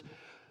history of this,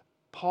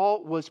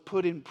 Paul was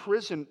put in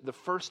prison the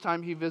first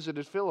time he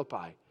visited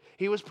Philippi.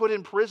 He was put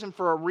in prison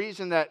for a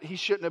reason that he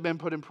shouldn't have been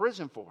put in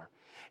prison for.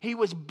 He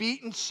was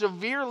beaten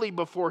severely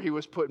before he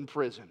was put in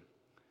prison.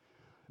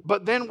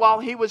 But then while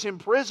he was in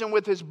prison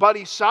with his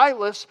buddy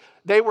Silas,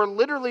 they were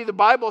literally, the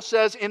Bible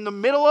says, in the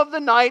middle of the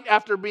night,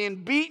 after being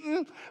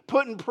beaten,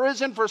 put in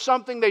prison for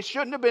something they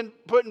shouldn't have been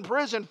put in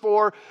prison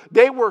for,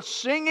 they were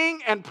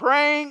singing and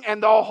praying,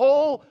 and the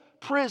whole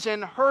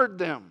prison heard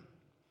them.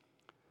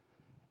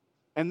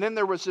 And then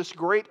there was this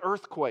great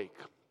earthquake.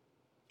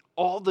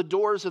 All the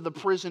doors of the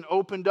prison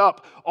opened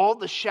up. All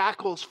the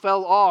shackles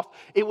fell off.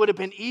 It would have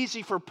been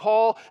easy for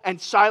Paul and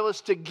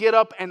Silas to get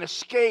up and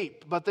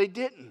escape, but they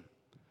didn't.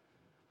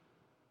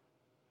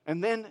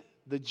 And then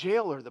the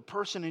jailer, the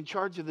person in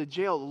charge of the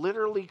jail,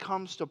 literally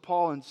comes to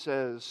Paul and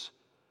says,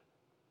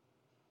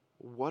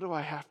 "What do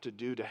I have to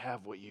do to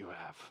have what you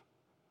have?"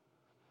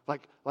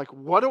 Like,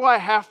 what do I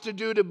have to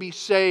do to be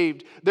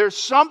saved? There's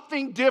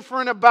something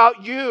different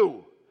about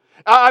you.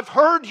 I've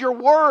heard your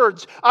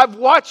words. I've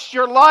watched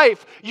your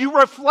life. You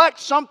reflect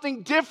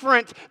something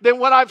different than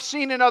what I've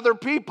seen in other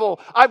people.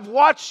 I've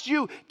watched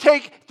you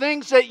take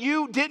things that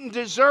you didn't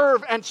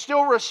deserve and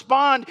still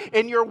respond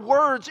in your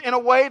words in a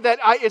way that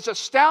is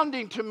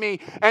astounding to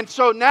me. And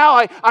so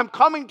now I'm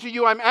coming to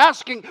you. I'm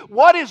asking,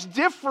 what is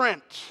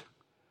different?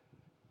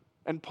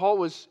 And Paul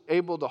was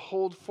able to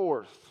hold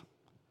forth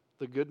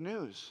the good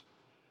news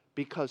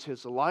because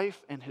his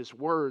life and his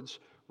words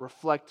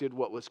reflected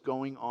what was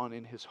going on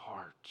in his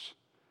heart.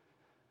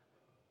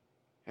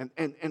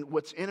 And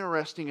what's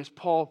interesting is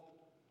Paul,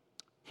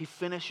 he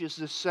finishes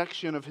this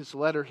section of his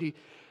letter.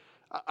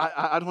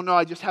 I don't know,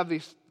 I just have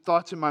these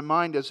thoughts in my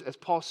mind as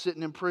Paul's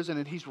sitting in prison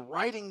and he's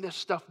writing this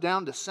stuff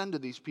down to send to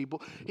these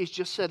people. He's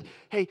just said,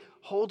 hey,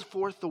 hold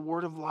forth the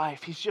word of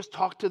life. He's just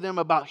talked to them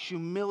about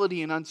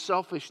humility and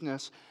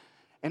unselfishness.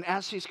 And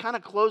as he's kind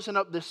of closing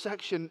up this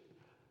section,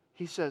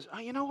 he says, oh,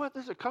 you know what?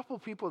 There's a couple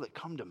people that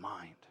come to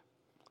mind.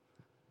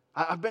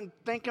 I've been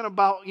thinking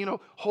about,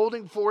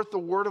 holding forth the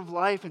word of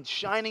life and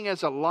shining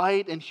as a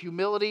light and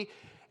humility.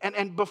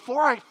 And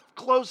before I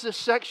close this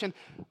section,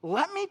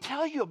 let me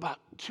tell you about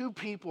two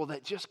people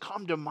that just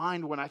come to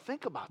mind when I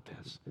think about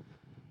this.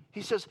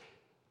 He says,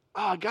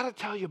 I got to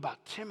tell you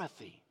about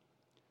Timothy.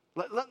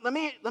 Let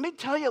me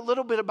tell you a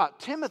little bit about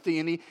Timothy.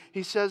 And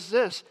he says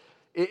this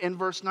in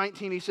verse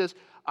 19. He says,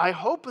 I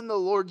hope in the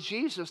Lord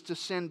Jesus to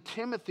send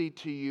Timothy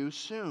to you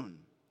soon,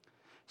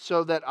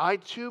 so that I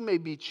too may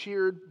be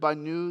cheered by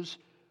news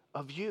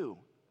of you.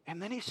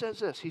 And then he says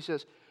this. He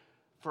says,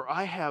 for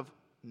I have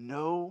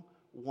no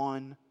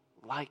one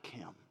like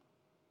him.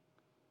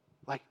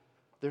 Like,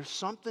 there's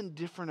something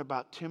different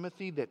about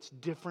Timothy that's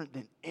different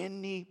than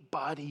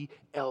anybody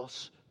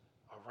else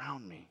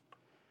around me.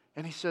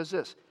 And he says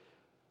this.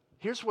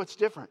 Here's what's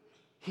different.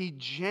 He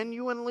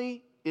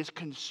genuinely is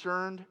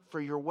concerned for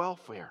your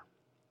welfare.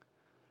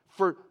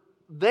 For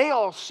they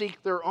all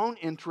seek their own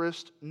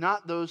interest,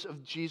 not those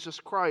of Jesus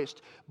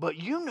Christ. But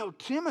you know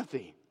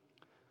Timothy,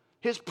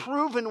 his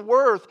proven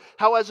worth,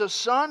 how as a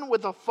son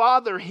with a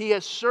father he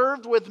has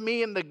served with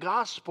me in the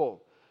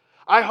gospel.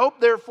 I hope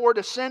therefore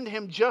to send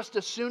him just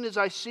as soon as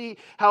I see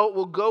how it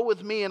will go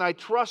with me, and I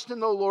trust in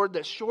the Lord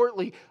that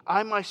shortly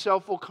I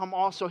myself will come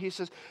also. He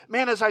says,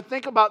 man, as I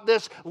think about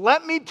this,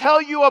 let me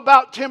tell you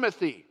about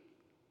Timothy.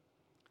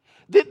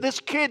 This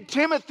kid,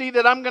 Timothy,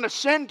 that I'm going to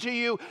send to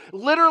you,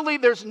 literally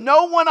there's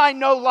no one I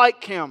know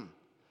like him.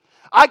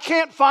 I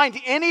can't find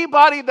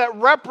anybody that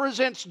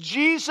represents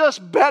Jesus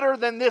better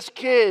than this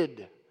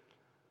kid.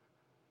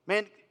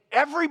 Man,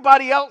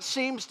 everybody else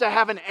seems to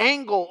have an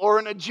angle or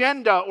an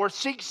agenda or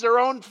seeks their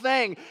own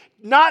thing.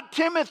 Not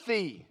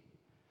Timothy.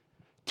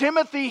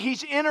 Timothy,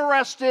 he's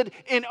interested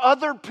in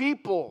other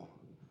people.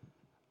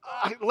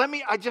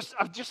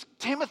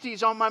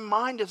 Timothy's on my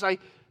mind as I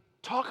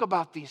talk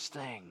about these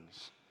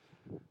things.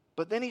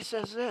 But then he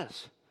says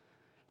this,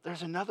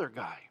 there's another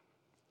guy.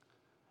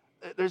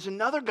 There's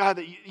another guy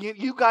that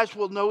you guys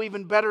will know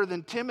even better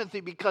than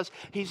Timothy because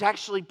he's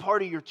actually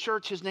part of your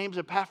church. His name's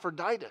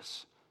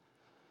Epaphroditus.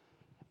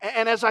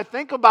 And as I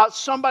think about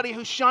somebody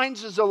who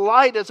shines as a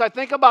light, as I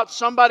think about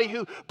somebody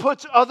who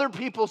puts other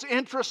people's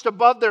interest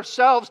above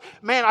themselves,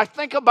 man, I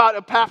think about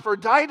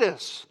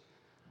Epaphroditus.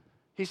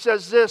 He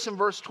says this in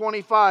verse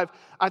 25,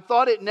 I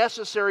thought it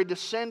necessary to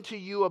send to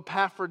you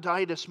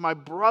Epaphroditus, my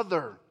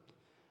brother,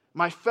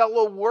 my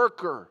fellow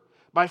worker,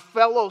 my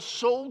fellow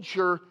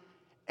soldier,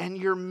 and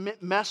your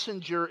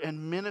messenger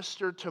and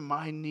minister to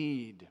my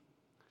need.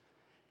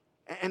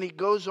 And he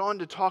goes on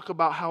to talk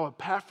about how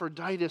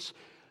Epaphroditus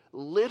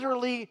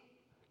literally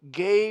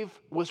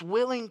was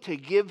willing to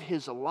give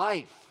his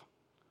life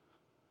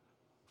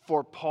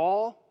for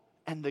Paul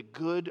and the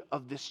good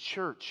of this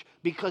church.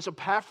 Because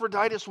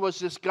Epaphroditus was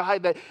this guy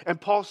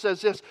and Paul says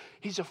this,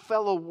 he's a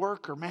fellow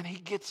worker, man. He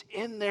gets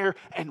in there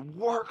and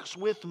works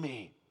with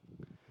me.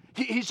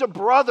 He's a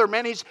brother,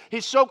 man. He's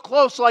so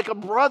close, like a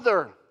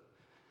brother.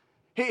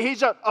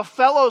 He's a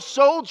fellow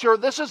soldier.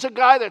 This is a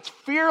guy that's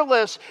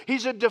fearless.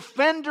 He's a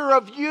defender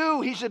of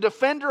you. He's a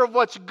defender of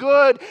what's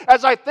good.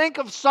 As I think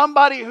of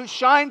somebody who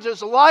shines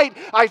as light,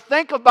 I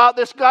think about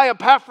this guy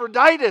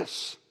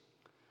Epaphroditus.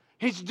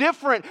 He's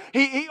different.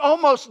 He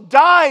almost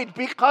died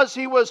because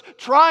he was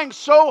trying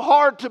so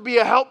hard to be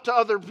a help to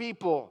other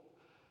people.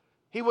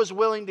 He was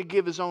willing to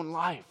give his own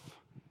life.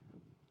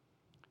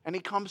 And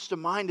he comes to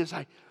mind as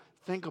I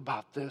think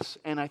about this,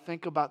 and I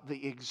think about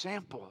the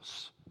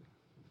examples.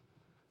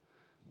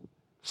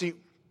 See,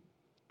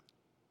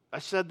 I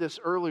said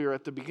this earlier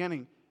at the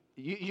beginning.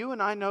 You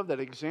and I know that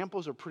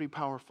examples are pretty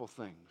powerful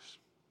things.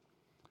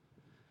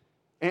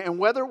 And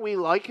whether we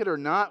like it or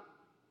not,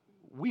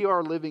 we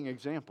are living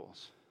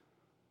examples.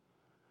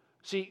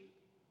 See,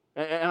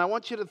 and I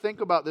want you to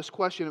think about this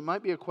question. It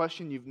might be a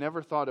question you've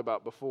never thought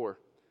about before.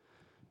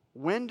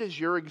 When does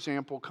your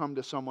example come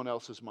to someone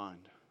else's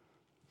mind?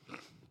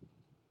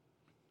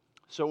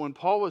 So when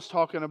Paul was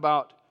talking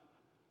about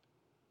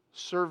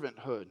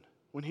servanthood,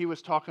 when he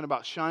was talking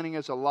about shining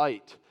as a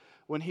light,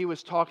 when he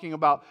was talking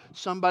about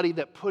somebody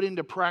that put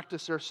into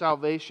practice their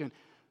salvation,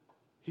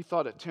 he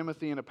thought of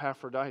Timothy and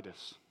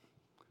Epaphroditus.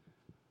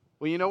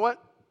 Well, you know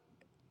what?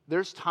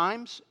 There's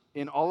times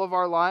in all of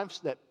our lives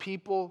that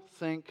people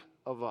think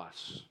of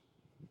us.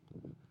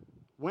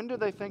 When do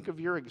they think of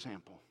your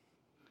example?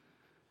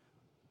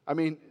 I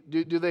mean,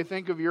 do they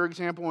think of your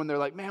example when they're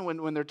like, man,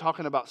 when they're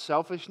talking about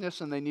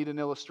selfishness and they need an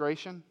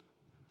illustration?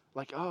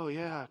 Like, oh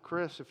yeah,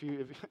 Chris, if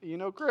you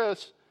know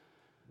Chris.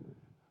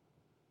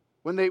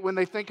 When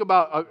they think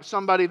about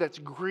somebody that's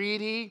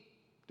greedy,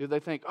 do they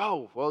think,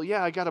 oh, well,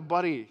 yeah, I got a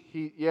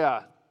buddy.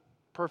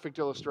 Perfect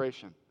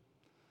illustration.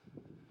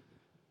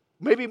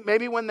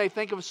 Maybe when they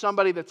think of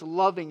somebody that's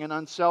loving and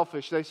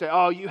unselfish, they say,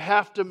 oh, you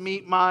have to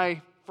meet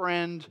my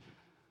friend.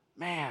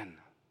 Man,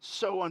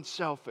 so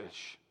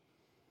unselfish.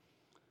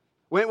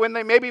 When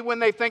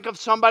they think of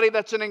somebody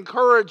that's an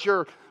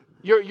encourager,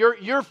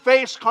 your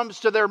face comes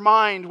to their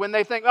mind. When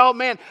they think, oh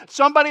man,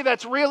 somebody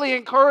that's really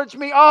encouraged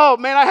me, oh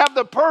man, I have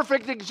the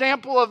perfect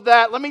example of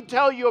that. Let me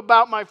tell you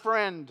about my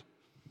friend.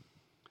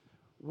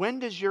 When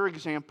does your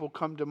example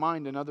come to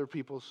mind in other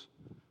people's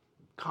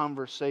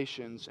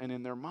conversations and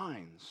in their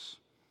minds?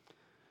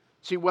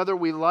 See, whether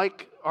we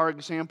like our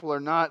example or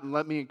not, and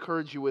let me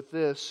encourage you with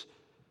this,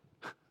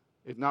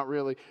 not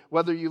really,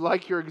 whether you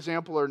like your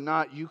example or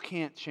not, you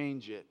can't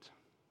change it.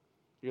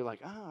 You're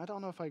like, I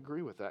don't know if I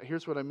agree with that.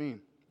 Here's what I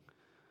mean.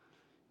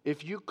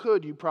 If you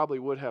could, you probably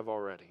would have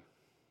already.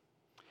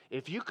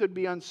 If you could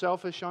be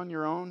unselfish on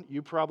your own,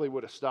 you probably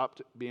would have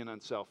stopped being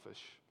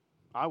unselfish.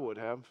 I would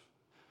have.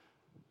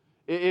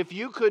 If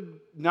you could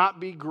not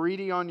be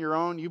greedy on your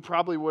own, you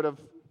probably would have,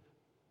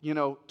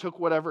 took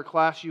whatever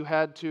class you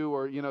had to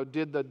or,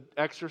 did the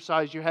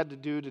exercise you had to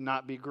do to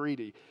not be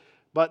greedy.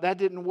 But that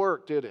didn't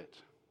work, did it?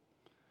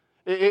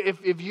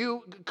 If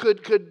you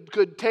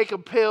could take a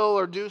pill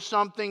or do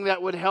something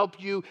that would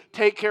help you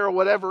take care of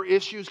whatever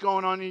issues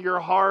going on in your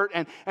heart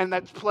and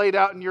that's played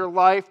out in your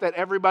life that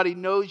everybody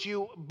knows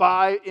you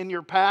by in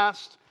your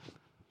past,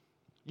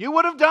 you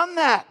would have done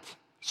that.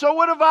 So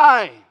would have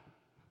I.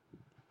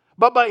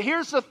 But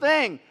here's the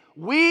thing.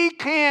 We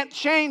can't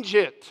change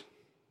it.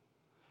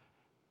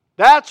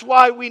 That's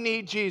why we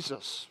need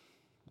Jesus.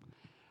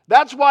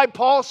 That's why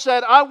Paul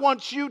said, I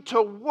want you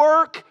to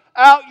work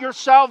out your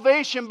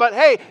salvation, but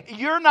hey,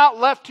 you're not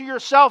left to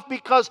yourself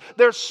because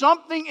there's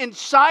something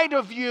inside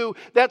of you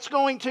that's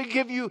going to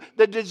give you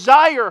the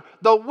desire,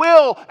 the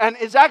will, and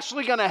is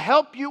actually going to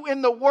help you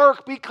in the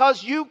work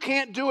because you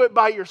can't do it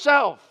by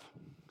yourself.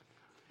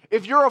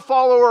 If you're a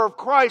follower of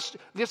Christ,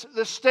 this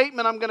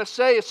statement I'm going to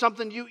say is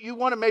something you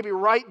want to maybe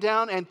write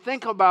down and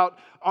think about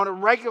on a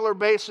regular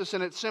basis,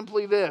 and it's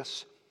simply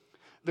this.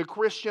 The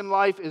Christian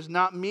life is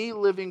not me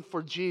living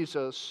for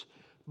Jesus,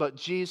 but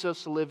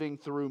Jesus living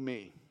through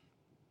me.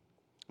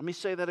 Let me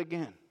say that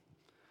again.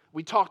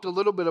 We talked a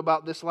little bit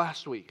about this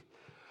last week.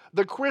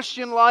 The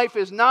Christian life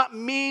is not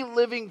me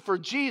living for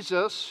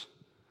Jesus,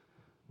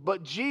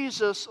 but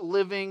Jesus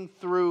living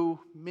through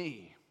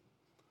me.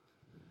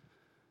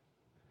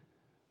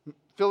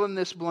 Fill in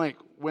this blank.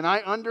 When I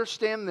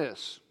understand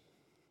this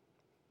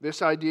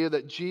idea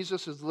that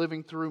Jesus is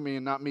living through me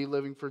and not me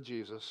living for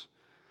Jesus,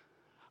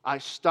 I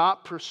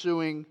stop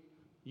pursuing,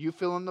 you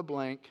fill in the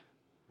blank,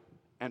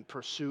 and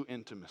pursue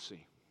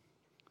intimacy.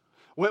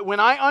 When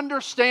I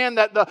understand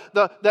that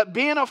that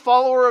being a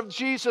follower of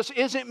Jesus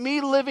isn't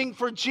me living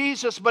for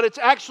Jesus, but it's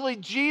actually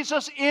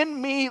Jesus in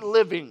me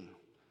living,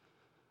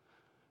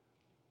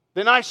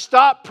 then I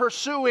stop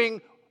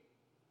pursuing,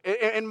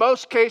 in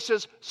most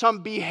cases, some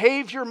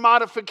behavior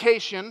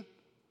modification,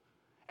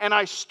 and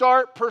I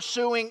start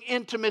pursuing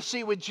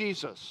intimacy with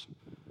Jesus.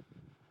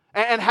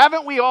 And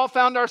haven't we all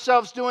found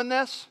ourselves doing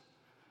this?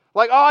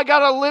 Like, oh, I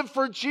got to live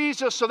for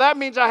Jesus, so that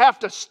means I have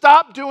to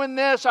stop doing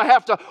this. I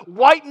have to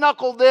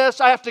white-knuckle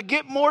this. I have to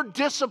get more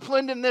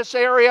disciplined in this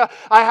area.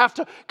 I have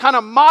to kind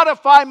of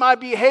modify my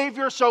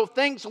behavior so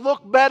things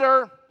look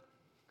better.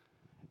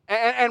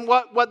 And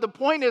what the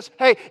point is,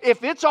 hey,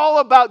 if it's all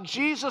about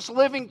Jesus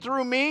living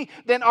through me,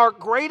 then our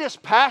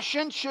greatest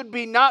passion should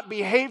be not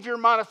behavior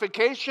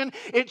modification.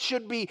 It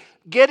should be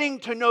getting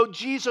to know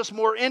Jesus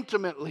more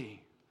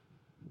intimately.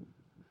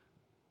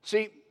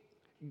 See,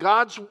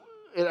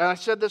 and I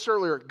said this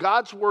earlier,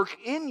 God's work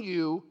in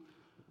you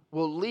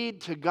will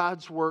lead to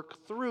God's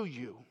work through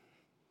you.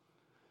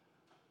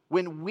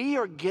 When we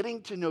are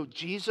getting to know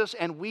Jesus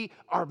and we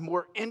are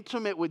more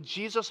intimate with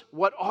Jesus,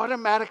 what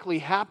automatically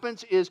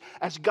happens is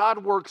as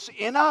God works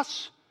in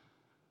us,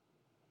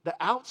 the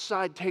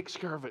outside takes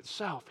care of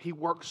itself. He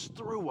works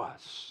through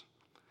us.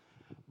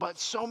 But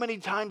so many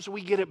times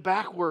we get it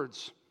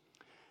backwards.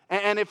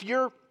 And if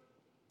you're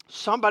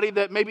somebody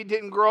that maybe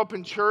didn't grow up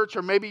in church,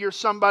 or maybe you're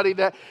somebody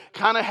that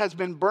kind of has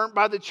been burnt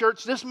by the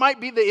church, this might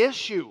be the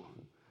issue.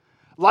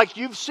 Like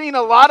you've seen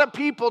a lot of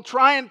people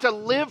trying to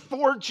live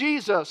for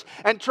Jesus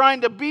and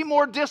trying to be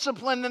more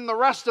disciplined than the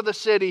rest of the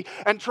city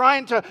and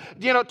trying to,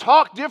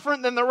 talk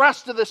different than the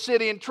rest of the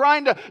city and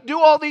trying to do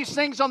all these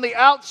things on the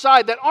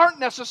outside that aren't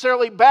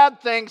necessarily bad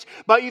things,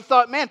 but you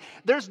thought, man,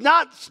 there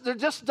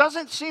just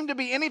doesn't seem to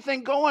be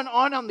anything going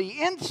on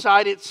the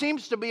inside. It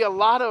seems to be a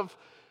lot of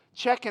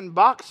checking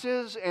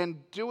boxes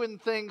and doing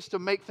things to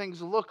make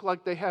things look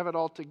like they have it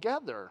all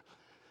together.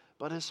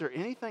 But is there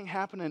anything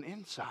happening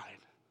inside?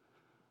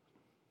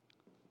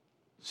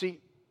 See,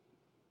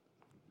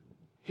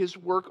 His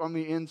work on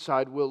the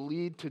inside will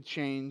lead to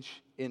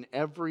change in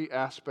every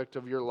aspect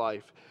of your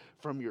life,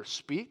 from your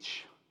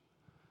speech,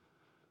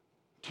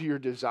 to your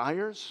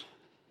desires,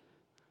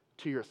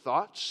 to your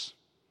thoughts,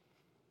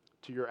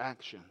 to your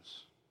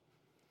actions.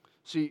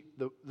 See,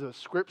 the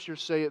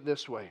scriptures say it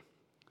this way,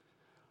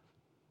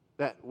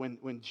 that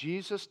when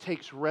Jesus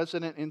takes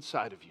resident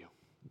inside of you,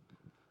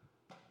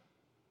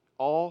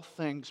 all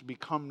things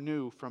become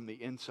new from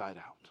the inside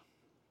out.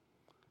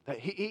 That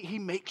he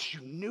makes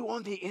you new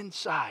on the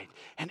inside.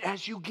 And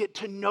as you get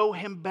to know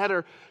Him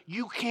better,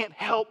 you can't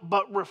help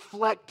but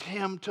reflect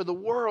Him to the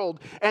world.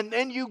 And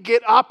then you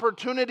get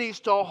opportunities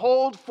to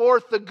hold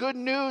forth the good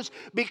news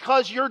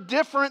because you're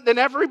different than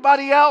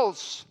everybody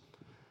else.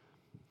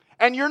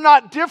 And you're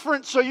not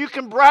different so you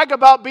can brag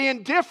about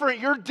being different.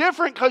 You're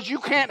different because you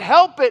can't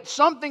help it.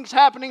 Something's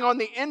happening on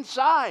the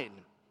inside.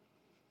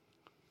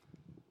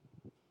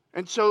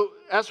 And so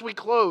as we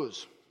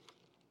close,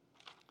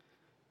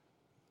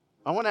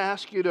 I'm going to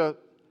ask you to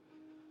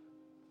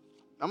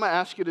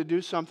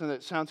do something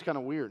that sounds kind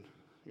of weird.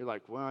 You're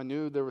like, well, I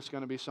knew there was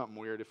going to be something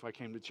weird if I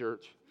came to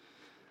church.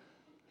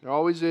 There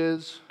always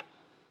is.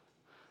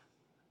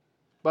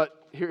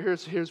 But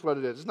here's what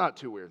it is. It's not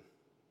too weird.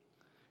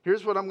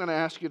 Here's what I'm going to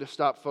ask you to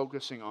stop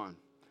focusing on.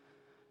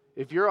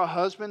 If you're a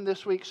husband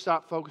this week,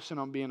 stop focusing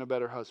on being a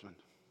better husband.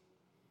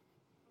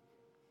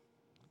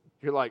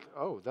 You're like,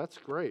 oh, that's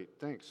great.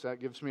 Thanks.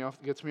 That gets me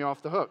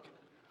off the hook.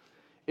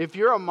 If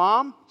you're a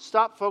mom,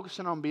 stop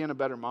focusing on being a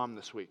better mom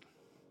this week.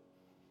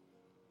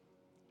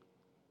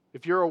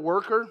 If you're a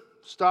worker,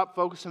 stop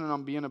focusing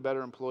on being a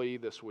better employee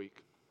this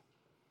week.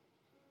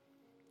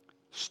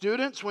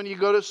 Students, when you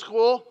go to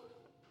school,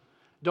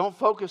 don't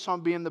focus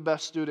on being the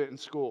best student in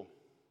school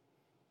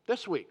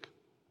this week.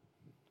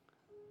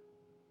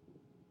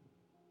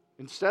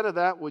 Instead of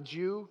that, would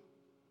you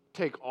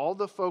take all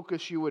the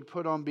focus you would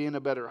put on being a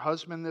better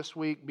husband this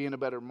week, being a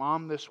better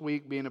mom this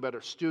week, being a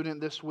better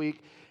student this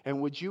week, and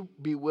would you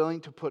be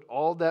willing to put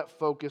all that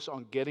focus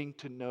on getting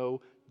to know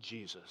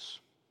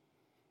Jesus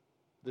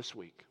this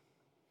week?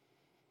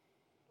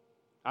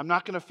 I'm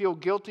not going to feel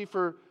guilty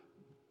for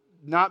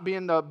not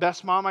being the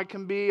best mom I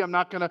can be. I'm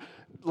not going to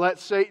let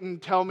Satan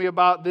tell me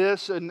about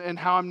this and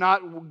how I'm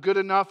not good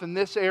enough in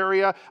this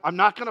area. I'm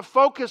not going to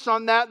focus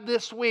on that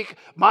this week.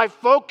 My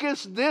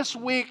focus this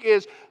week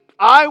is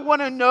I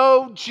want to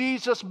know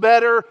Jesus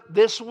better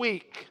this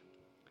week.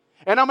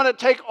 And I'm going to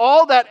take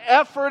all that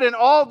effort and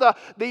all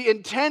the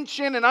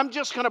intention and I'm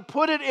just going to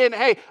put it in,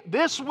 hey,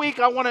 this week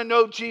I want to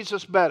know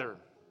Jesus better.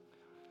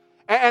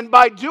 And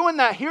by doing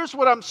that, here's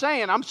what I'm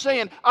saying. I'm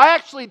saying I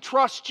actually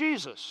trust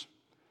Jesus.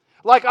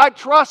 Like I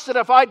trust that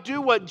if I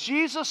do what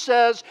Jesus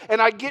says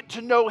and I get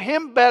to know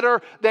Him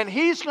better, then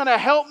He's going to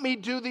help me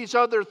do these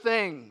other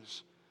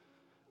things.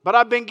 But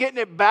I've been getting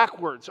it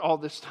backwards all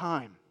this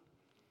time.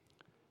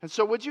 And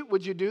so would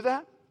you do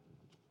that?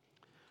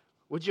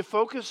 Would you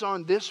focus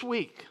on this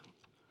week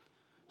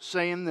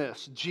saying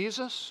this,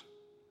 Jesus,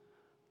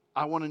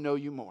 I want to know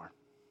you more.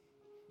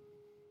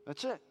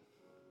 That's it.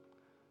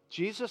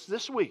 Jesus,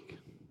 this week,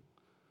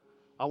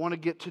 I want to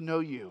get to know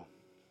you.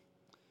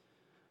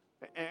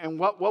 And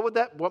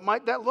what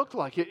might that look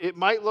like? It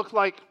might look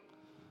like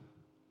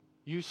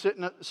you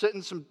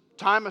setting some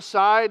time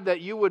aside that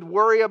you would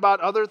worry about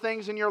other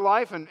things in your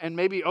life and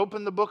maybe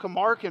open the book of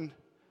Mark and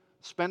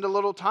spend a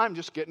little time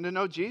just getting to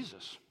know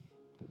Jesus.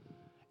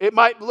 It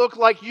might look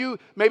like you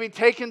maybe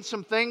taking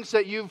some things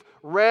that you've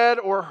read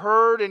or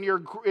heard in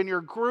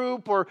your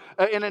group or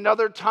in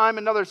another time,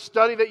 another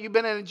study that you've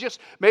been in, and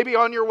just maybe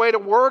on your way to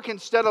work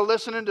instead of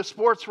listening to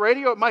sports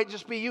radio, it might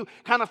just be you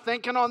kind of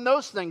thinking on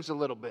those things a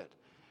little bit.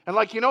 And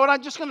like, you know what,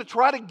 I'm just going to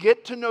try to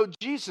get to know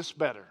Jesus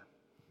better.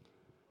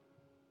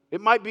 It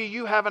might be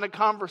you having a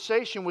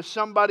conversation with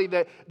somebody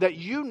that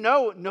you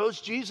know knows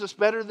Jesus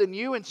better than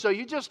you, and so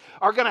you just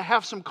are going to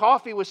have some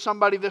coffee with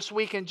somebody this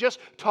week and just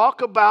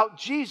talk about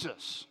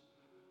Jesus.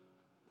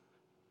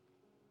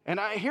 And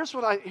here's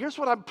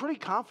what I'm pretty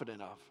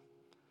confident of.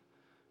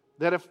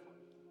 That if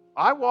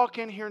I walk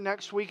in here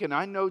next week and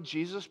I know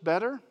Jesus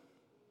better,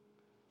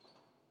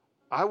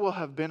 I will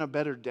have been a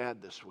better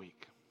dad this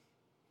week.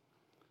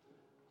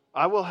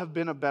 I will have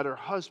been a better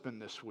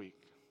husband this week.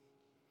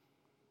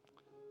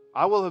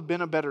 I will have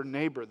been a better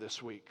neighbor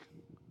this week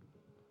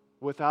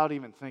without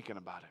even thinking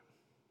about it.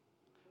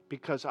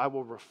 Because I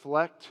will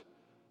reflect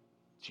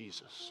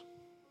Jesus.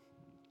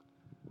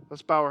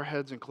 Let's bow our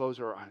heads and close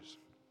our eyes.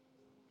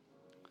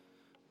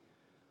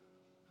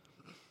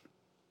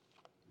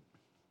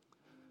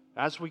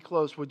 As we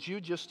close, would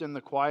you just in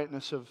the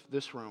quietness of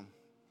this room,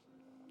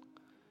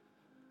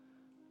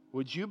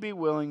 would you be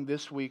willing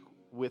this week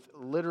with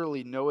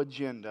literally no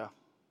agenda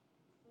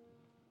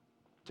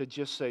to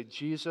just say,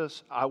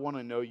 Jesus, I want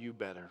to know you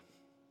better.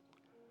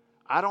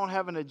 I don't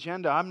have an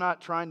agenda. I'm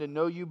not trying to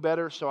know you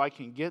better so I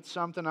can get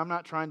something. I'm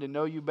not trying to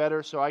know you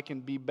better so I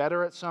can be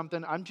better at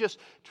something. I'm just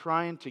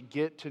trying to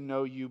get to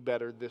know you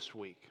better this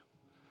week.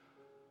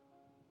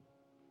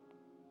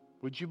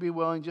 Would you be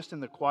willing, just in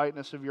the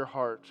quietness of your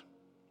heart,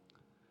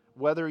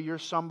 whether you're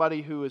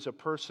somebody who is a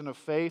person of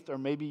faith or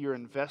maybe you're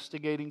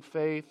investigating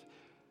faith,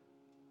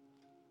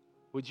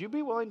 would you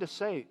be willing to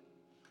say,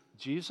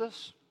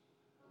 Jesus,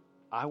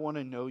 I want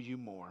to know you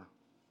more?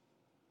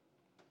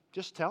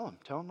 Just tell him.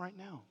 Tell him right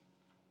now.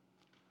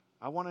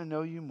 I want to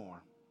know you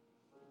more.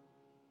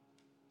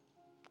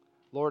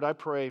 Lord, I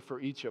pray for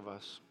each of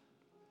us.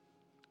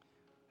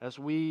 As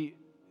we,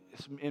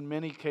 in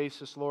many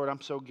cases, Lord,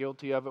 I'm so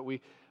guilty of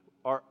it.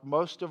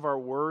 Most of our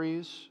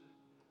worries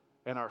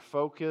and our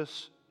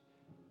focus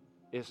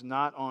is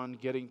not on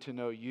getting to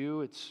know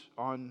you. It's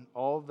on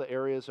all the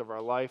areas of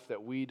our life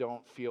that we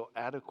don't feel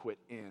adequate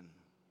in.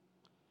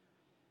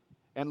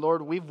 And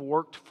Lord, we've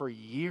worked for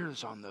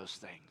years on those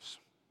things.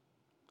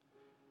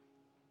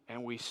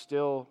 And we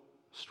still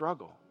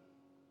struggle.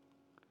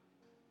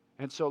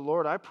 And so,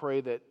 Lord, I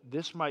pray that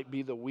this might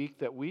be the week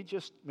that we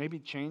just maybe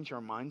change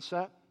our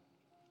mindset.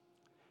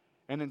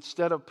 And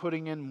instead of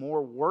putting in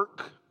more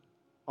work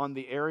on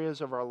the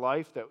areas of our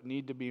life that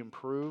need to be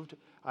improved,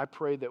 I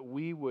pray that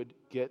we would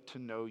get to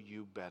know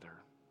you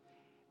better.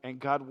 And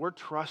God, we're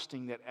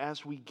trusting that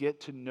as we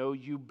get to know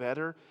you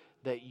better,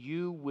 that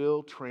you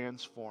will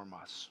transform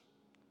us.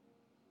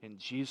 In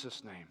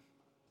Jesus' name,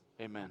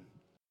 amen.